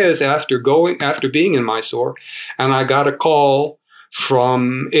Française after being in Mysore, and I got a call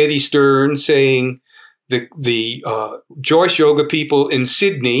from Eddie Stern saying the Joyce Yoga people in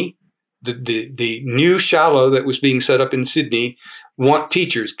Sydney, the new shala that was being set up in Sydney, want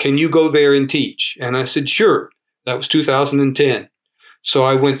teachers. Can you go there and teach? And I said, sure. That was 2010. So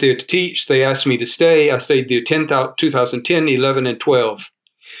I went there to teach. They asked me to stay. I stayed there 2010, 11, and 12.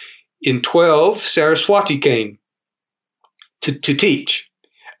 In 12, Saraswati came to teach.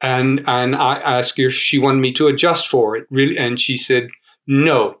 And I asked her if she wanted me to adjust for it, really, and she said,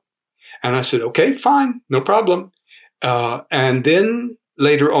 no. And I said, okay, fine, no problem. And then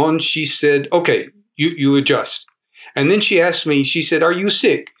later on, she said, okay, you adjust. And then she asked me, she said, are you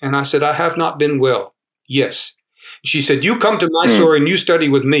sick? And I said, I have not been well. Yes. She said, you come to Mysore and you study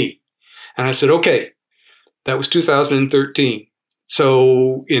with me. And I said, okay. That was 2013.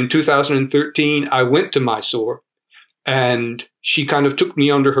 So in 2013, I went to Mysore and she kind of took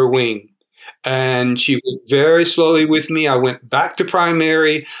me under her wing. And she went very slowly with me. I went back to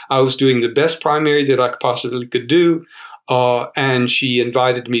primary. I was doing the best primary that I possibly could do. and she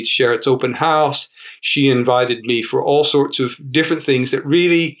invited me to Sharet's open house. She invited me for all sorts of different things that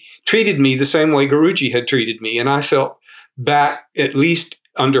really treated me the same way Guruji had treated me. And I felt back, at least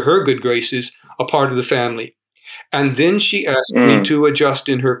under her good graces, a part of the family. And then she asked me to adjust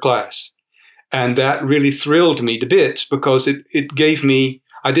in her class. And that really thrilled me to bits because it gave me,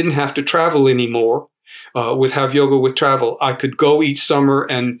 I didn't have to travel anymore with Have Yoga with Travel. I could go each summer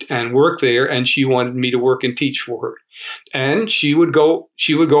and work there, and she wanted me to work and teach for her. And she would go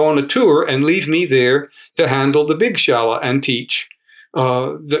on a tour and leave me there to handle the big shala and teach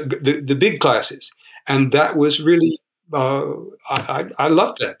the big classes. And that was really, I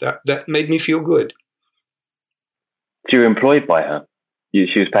loved that. That made me feel good. So you were employed by her?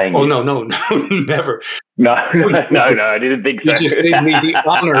 She was paying you? Oh, no, never. No, I didn't think so. You just gave me the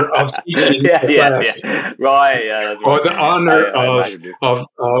honor of teaching the class. Yeah. Right, yeah. Or the honor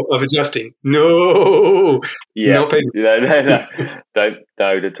of adjusting. No. Yeah. No payment. No.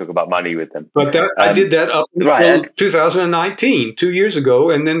 Don't talk about money with them. But I did that up until 2019, 2 years ago,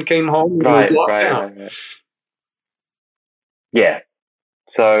 and then came home and was locked down. Right. Yeah.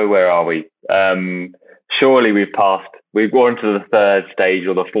 So where are we? Surely we've gone to the third stage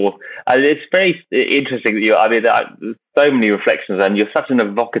or the fourth. It's very interesting that so many reflections, and you're such an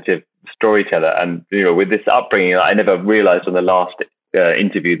evocative storyteller. And with this upbringing, I never realized on the last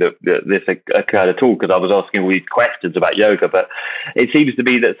interview that this occurred at all, because I was asking all these questions about yoga. But it seems to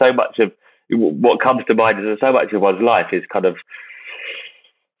be that so much of what comes to mind is that so much of one's life is kind of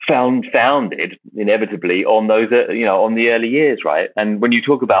founded inevitably on those, on the early years, right? And when you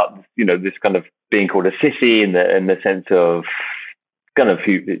talk about, this kind of being called a sissy in the sense of kind of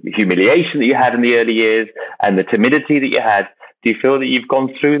humiliation that you had in the early years and the timidity that you had, do you feel that you've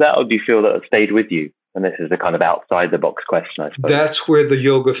gone through that, or do you feel that it stayed with you? And this is a kind of outside the box question, I suppose. That's where the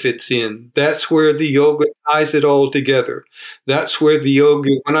yoga fits in. That's where the yoga ties it all together. That's where the yoga,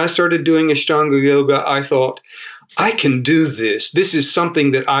 when I started doing Ashtanga yoga, I thought, I can do this. This is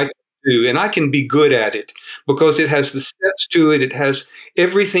something that I can do, and I can be good at it because it has the steps to it. It has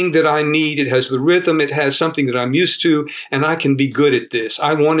everything that I need. It has the rhythm. It has something that I'm used to, and I can be good at this.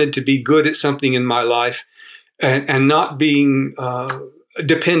 I wanted to be good at something in my life and not being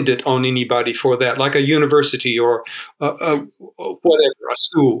dependent on anybody for that, like a university or whatever, a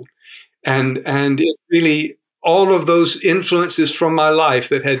school. And it really, all of those influences from my life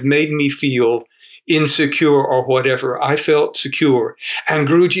that had made me feel insecure or whatever, I felt secure. And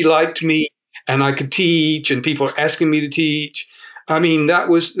Guruji liked me, and I could teach, and people were asking me to teach. I mean,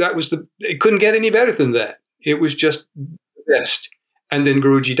 it couldn't get any better than that. It was just the best. And then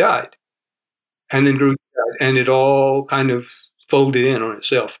Guruji died. And it all kind of folded in on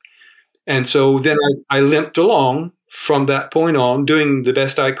itself. And so then I limped along from that point on, doing the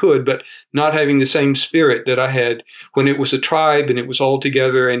best I could, but not having the same spirit that I had when it was a tribe and it was all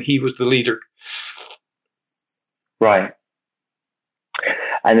together and he was the leader. Right.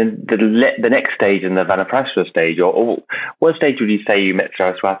 And then the next stage in the Vanaprastha stage, or what stage would you say you met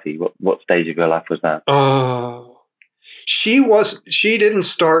Saraswati? What stage of your life was that? She didn't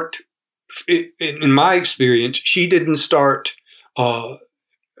start, in my experience, she didn't start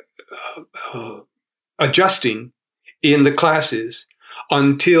adjusting in the classes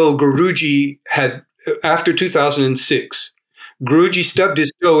until Guruji had, after 2006. Guruji stubbed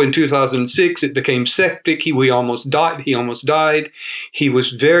his toe in 2006. It became septic. He almost died. He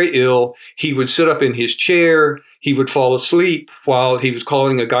was very ill. He would sit up in his chair. He would fall asleep while he was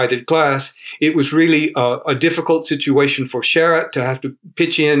calling a guided class. It was really a difficult situation for Sharet to have to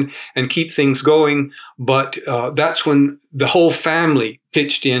pitch in and keep things going. But that's when the whole family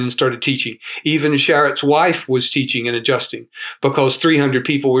pitched in and started teaching. Even Sharet's wife was teaching and adjusting because 300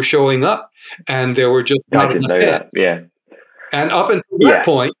 people were showing up and there were just not enough heads. Yeah. And up until that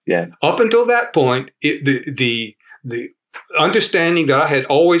point, the understanding that I had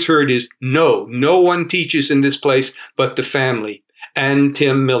always heard is no one teaches in this place but the family and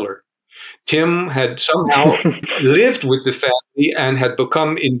Tim Miller. Tim had somehow lived with the family and had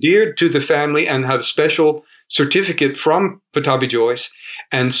become endeared to the family and had a special certificate from Pattabhi Jois.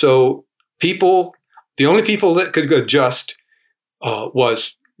 And so the only people that could adjust were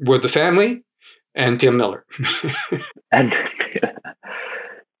the family and Tim Miller. And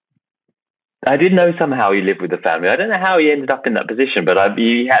I did know somehow he lived with the family. I don't know how he ended up in that position, but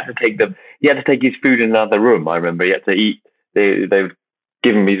he had to take his food in another room. I remember he had to eat. They've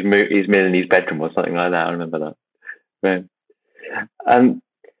given him his meal in his bedroom or something like that. I remember that. Right.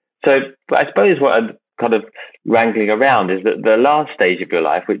 So I suppose what I'm kind of wrangling around is that the last stage of your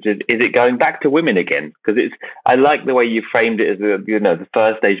life, which is it going back to women again? Because I like the way you framed it as the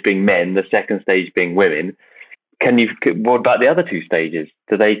first stage being men, the second stage being women. What about the other two stages?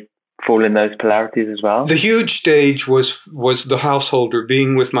 Do they fall in those polarities as well? The huge stage was the householder,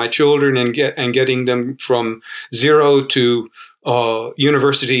 being with my children and getting them from zero to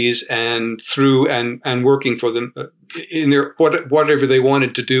universities and through and working for them in their whatever they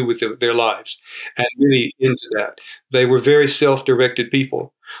wanted to do with their lives, and really into that. They were very self-directed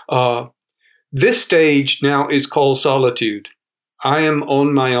people. This stage now is called solitude. I am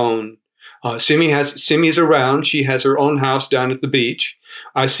on my own. Simi's around. She has her own house down at the beach.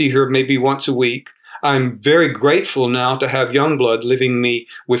 I see her maybe once a week. I'm very grateful now to have Youngblood living me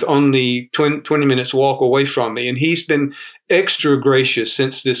with only 20 minutes walk away from me. And he's been extra gracious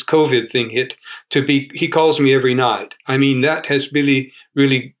since this COVID thing hit he calls me every night. I mean, that has really,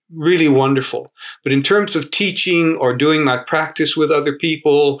 really, really wonderful. But in terms of teaching or doing my practice with other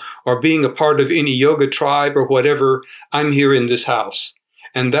people or being a part of any yoga tribe or whatever, I'm here in this house.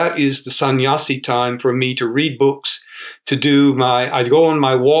 And that is the sannyasi time for me to read books, I go on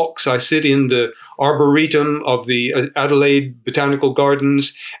my walks. I sit in the arboretum of the Adelaide Botanical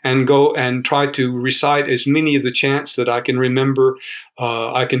Gardens and go and try to recite as many of the chants that I can remember.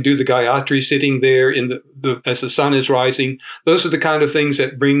 I can do the Gayatri sitting there as the sun is rising. Those are the kind of things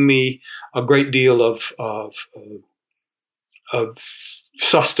that bring me a great deal of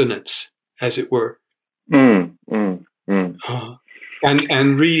sustenance, as it were.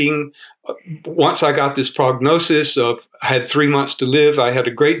 And reading, once I got this prognosis I had 3 months to live, I had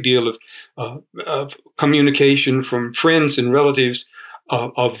a great deal of communication from friends and relatives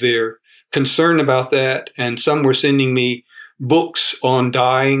of their concern about that. And some were sending me books on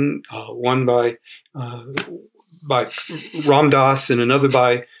dying, one by Ram Dass and another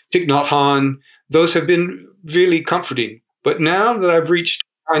by Thich Nhat Hanh. Those have been really comforting. But now that I've reached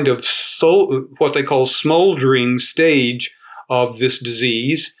kind of what they call smoldering stage of this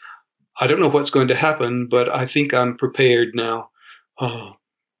disease, I don't know what's going to happen, but I think I'm prepared now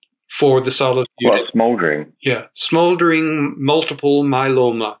for the solitude. What, smoldering? Yeah, smoldering multiple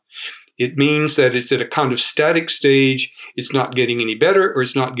myeloma. It means that it's at a kind of static stage. It's not getting any better or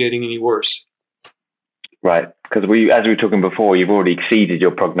it's not getting any worse. Right, because as we were talking before, you've already exceeded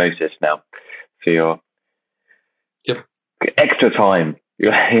your prognosis now for your extra time.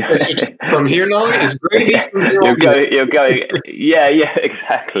 From here on is gravy. You're going. Yeah,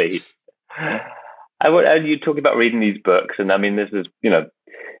 exactly. And you talk about reading these books, and I mean, this is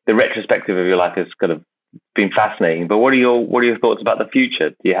the retrospective of your life has kind of been fascinating. But what are your thoughts about the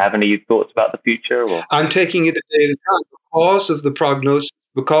future? Do you have any thoughts about the future? Or? I'm taking it a day at a time because of the prognosis,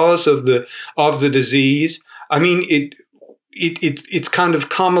 because of the disease. I mean, it's kind of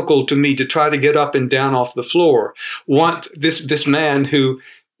comical to me to try to get up and down off the floor. This man who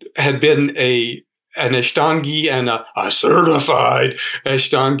had been an Ashtangi and a certified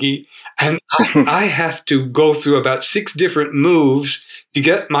Ashtangi, and I have to go through about 6 different moves to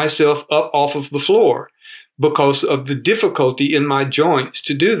get myself up off of the floor because of the difficulty in my joints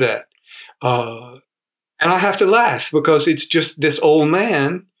to do that. And I have to laugh because it's just this old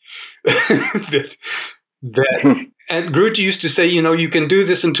man that and Guruji used to say, you can do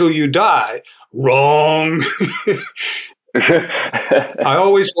this until you die. Wrong. I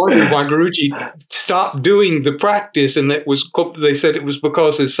always wondered why Guruji stopped doing the practice, and they said it was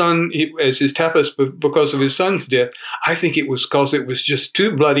because his son, as his tapas, because of his son's death. I think it was because it was just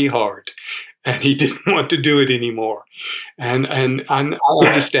too bloody hard, and he didn't want to do it anymore. And I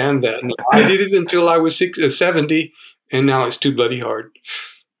understand that. And I did it until I was 70, and now it's too bloody hard.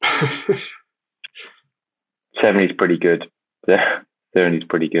 70 is pretty good. 70 is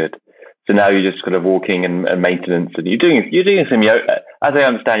pretty good. So now you're just kind of walking and maintenance, and you're doing some yoga. As I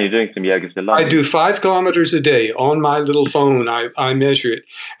understand, you're doing some yoga still. I do 5 kilometers a day on my little phone. I measure it,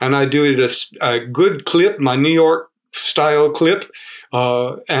 and I do it a good clip, my New York style clip,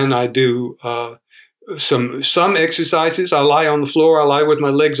 and I do some exercises. I lie on the floor. I lie with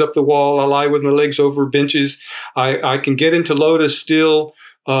my legs up the wall. I lie with my legs over benches. I can get into lotus still.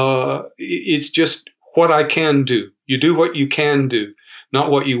 It's just what I can do. You do what you can do, not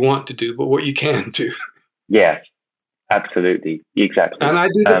what you want to do, but what you can do. Yeah, absolutely. Exactly. And I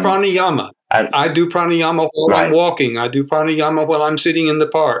do the pranayama. I do pranayama while I'm walking. I do pranayama while I'm sitting in the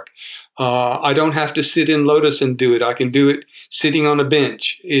park. I don't have to sit in lotus and do it. I can do it sitting on a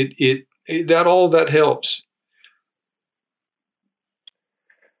bench. That helps.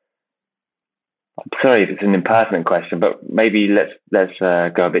 I'm sorry if it's an impertinent question, but maybe let's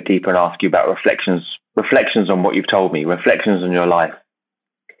go a bit deeper and ask you about reflections on what you've told me, reflections on your life.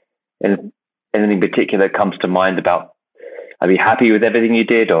 And anything particular that comes to mind about, are you happy with everything you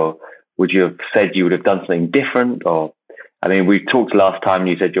did, or would you have said you would have done something different? Or, I mean, we talked last time and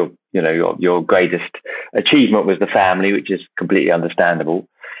you said your greatest achievement was the family, which is completely understandable.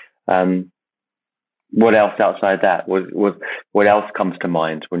 What else outside that what else comes to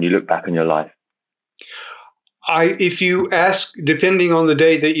mind when you look back on your life? If you ask, depending on the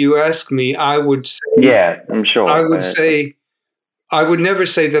day that you ask me, I would say, yeah, I'm sure. I would say, I would never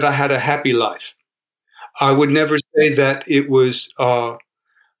say that I had a happy life. I would never say that it was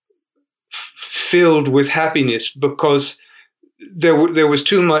filled with happiness, because there was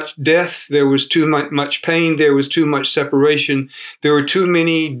too much death, there was too much pain, there was too much separation, there were too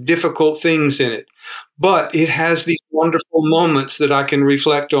many difficult things in it. But it has these wonderful moments that I can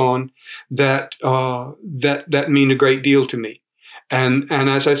reflect on that mean a great deal to me. And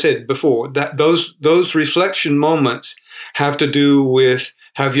as I said before, that those reflection moments have to do with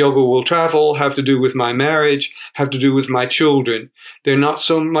Have Yoga Will Travel, have to do with my marriage, have to do with my children. They're not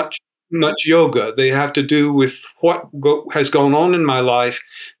so much yoga. They have to do with what has gone on in my life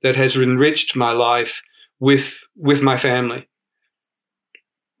that has enriched my life with my family.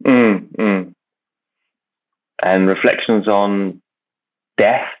 And reflections on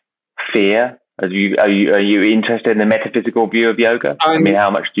death, fear. Are you interested in the metaphysical view of yoga? I mean, how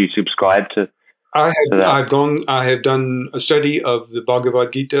much do you subscribe to? I have done a study of the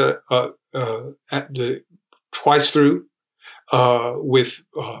Bhagavad Gita twice through with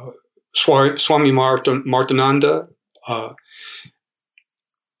Swami Martananda.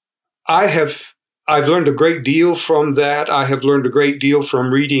 I've learned a great deal from that. I have learned a great deal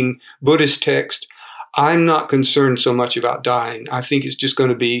from reading Buddhist text. I'm not concerned so much about dying. I think it's just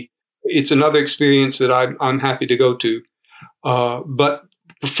going to be, it's another experience that I'm happy to go to. But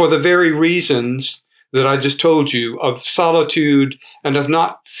for the very reasons that I just told you, of solitude and of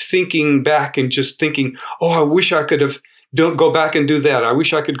not thinking back and just thinking, oh, I wish I could have, don't go back and do that. I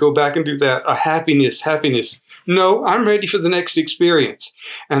wish I could go back and do that. A happiness. No, I'm ready for the next experience.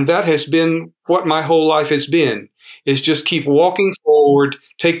 And that has been what my whole life has been, is just keep walking forward,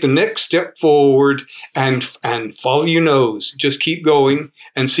 take the next step forward, and follow your nose. Just keep going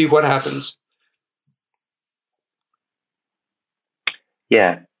and see what happens.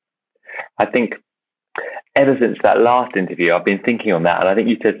 Yeah. I think ever since that last interview, I've been thinking on that. And I think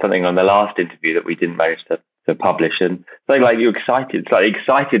you said something on the last interview that we didn't manage to publish, and something like you're excited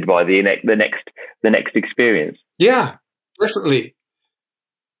by the next experience. Yeah, definitely.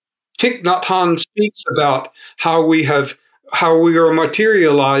 Thich Nhat Hanh speaks about how we are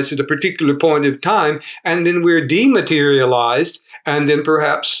materialized at a particular point of time, and then we're dematerialized, and then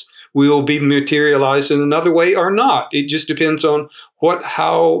perhaps we'll be materialized in another way or not. It just depends on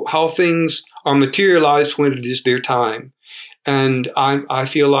how things are materialized when it is their time. And I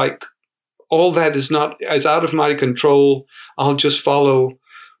feel like all that is out of my control. I'll just follow.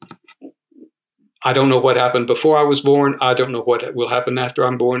 I don't know what happened before I was born. I don't know what will happen after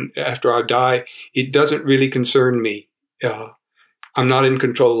I'm born, after I die. It doesn't really concern me. I'm not in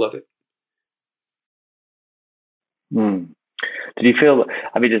control of it. Did you feel,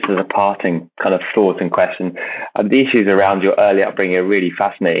 I mean, just as a parting kind of thought and question, the issues around your early upbringing are really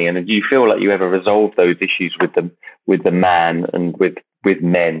fascinating. And do you feel like you ever resolved those issues with the man and with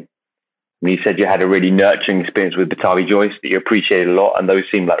men? And you said you had a really nurturing experience with Batavi Joyce that you appreciated a lot, and those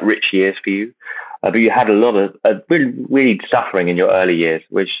seemed like rich years for you. But you had a lot of really suffering in your early years,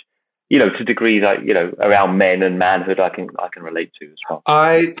 which, to degrees like, around men and manhood, I can relate to as well.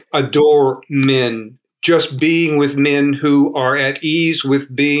 I adore men. Just being with men who are at ease with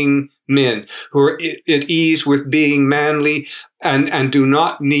being men, who are at ease with being manly, and do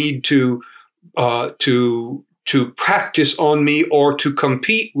not need to practice on me or to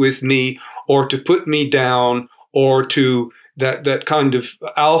compete with me or to put me down or to that kind of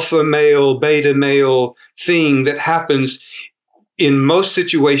alpha male, beta male thing that happens in most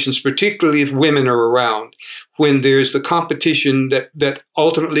situations, particularly if women are around, when there's the competition that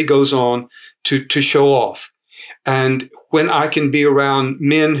ultimately goes on to show off. And when I can be around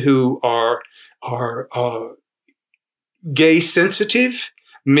men who are gay sensitive,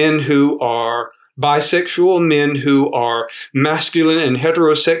 men who are bisexual, men who are masculine and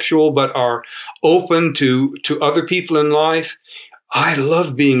heterosexual, but are open to other people in life, I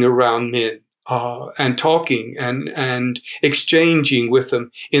love being around men and talking and exchanging with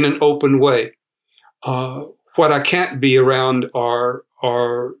them in an open way. What I can't be around are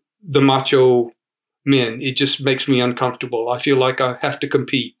the macho men. It just makes me uncomfortable. I feel like I have to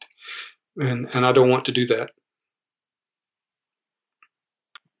compete, and I don't want to do that.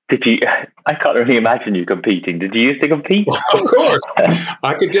 I can't really imagine you competing. Did you used to compete? Of course.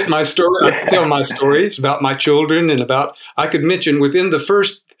 I could tell my stories about my children and I could mention within the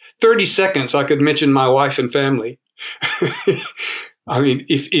first 30 seconds, I could mention my wife and family. I mean,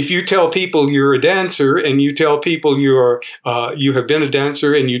 if you tell people you're a dancer and you tell people you have been a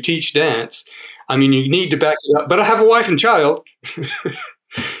dancer and you teach dance, I mean, you need to back it up. But I have a wife and child.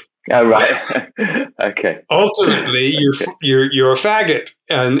 Oh, right. Okay. Ultimately, you're a faggot,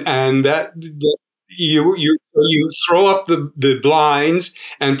 and that you throw up the blinds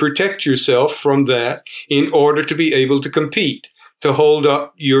and protect yourself from that in order to be able to compete, to hold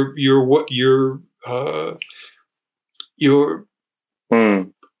up your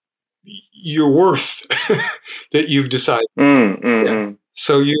Mm. your worth that you've decided. Yeah.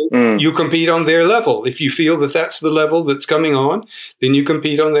 So you compete on their level. If you feel that that's the level that's coming on, then you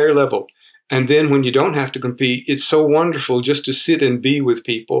compete on their level. And then when you don't have to compete, it's so wonderful just to sit and be with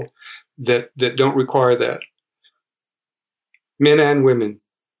people that don't require that. Men and women.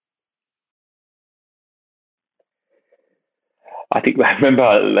 I think I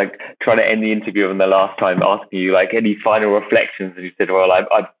remember like trying to end the interview on the last time asking you like any final reflections, and you said, "Well,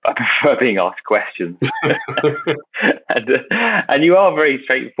 I prefer being asked questions," and you are very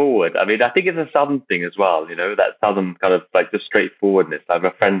straightforward. I mean, I think it's a Southern thing as well. You know, that Southern kind of like just straightforwardness. I have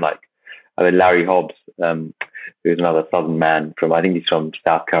a friend Larry Hobbs, who's another Southern man I think he's from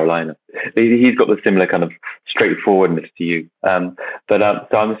South Carolina. He's got the similar kind of straightforwardness to you. So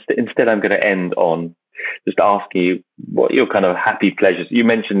instead I'm going to end on just asking you what your kind of happy pleasures. You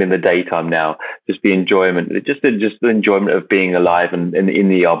mentioned in the daytime now, just the enjoyment, just the enjoyment of being alive and in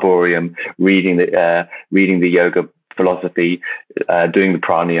the arboreum, reading the yoga philosophy, doing the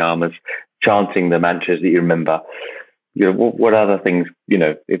pranayamas, chanting the mantras that you remember. You know, what other things, you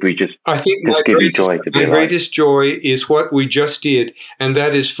know, if we just, I think give you joy to be alive? My greatest joy is what we just did, and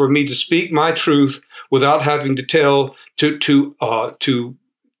that is for me to speak my truth without having to tell, to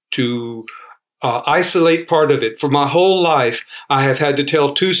isolate part of it. For my whole life, I have had to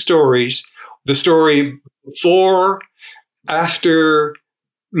tell two stories: the story before, after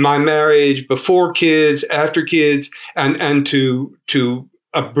my marriage, before kids, after kids, and to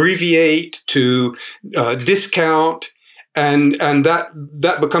abbreviate, to discount. And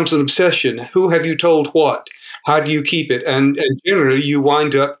that becomes an obsession. Who have you told what? How do you keep it? And generally, you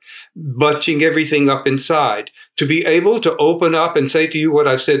wind up bunching everything up inside. To be able to open up and say to you what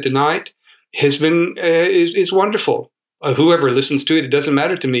I've said tonight has been is wonderful. Whoever listens to it, it doesn't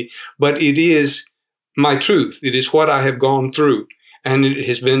matter to me. But it is my truth. It is what I have gone through, and it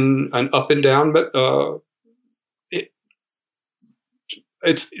has been an up and down. But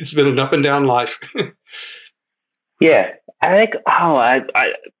it's been an up and down life. Yeah, I think. I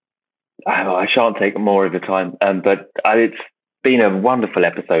shan't take more of your time, but it's been a wonderful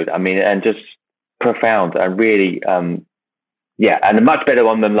episode. I mean, and just profound and really, and a much better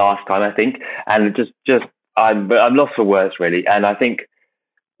one than last time, I think. And I'm lost for words, really. And I think,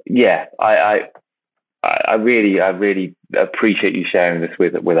 I really appreciate you sharing this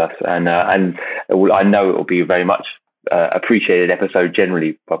with us, and I know it will be a very much appreciated episode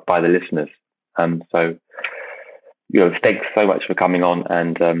generally by the listeners. So. You know, thanks so much for coming on,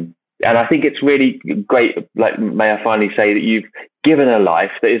 and I think it's really great. Like, may I finally say that you've given a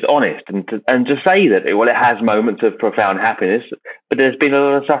life that is honest, and to say that it has moments of profound happiness, but there's been a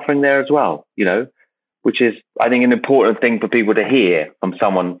lot of suffering there as well. You know, which is, I think, an important thing for people to hear from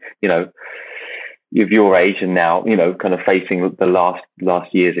someone, you know, of your age and now, you know, kind of facing the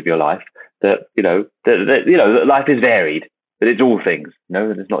last years of your life. That that life is varied. But it's all things, you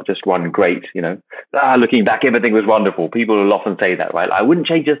know, there's not just one great, you know, looking back, everything was wonderful. People will often say that, right? I wouldn't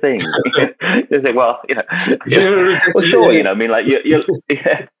change a thing. They say, well, you know, well, sure, you know, I mean, like,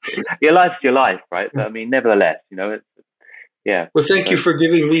 your life's your life, right? So, I mean, nevertheless, you know, yeah. Well, thank you for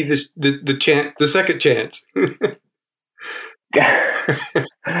giving me the second chance.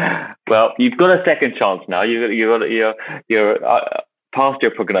 Well, you've got a second chance now. You're past your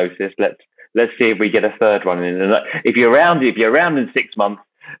prognosis. Let's see if we get a third one in. And if you're around in 6 months,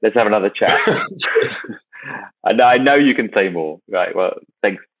 let's have another chat. And I know you can say more. Right. Well,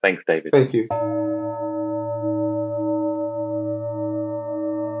 thanks, David. Thank you.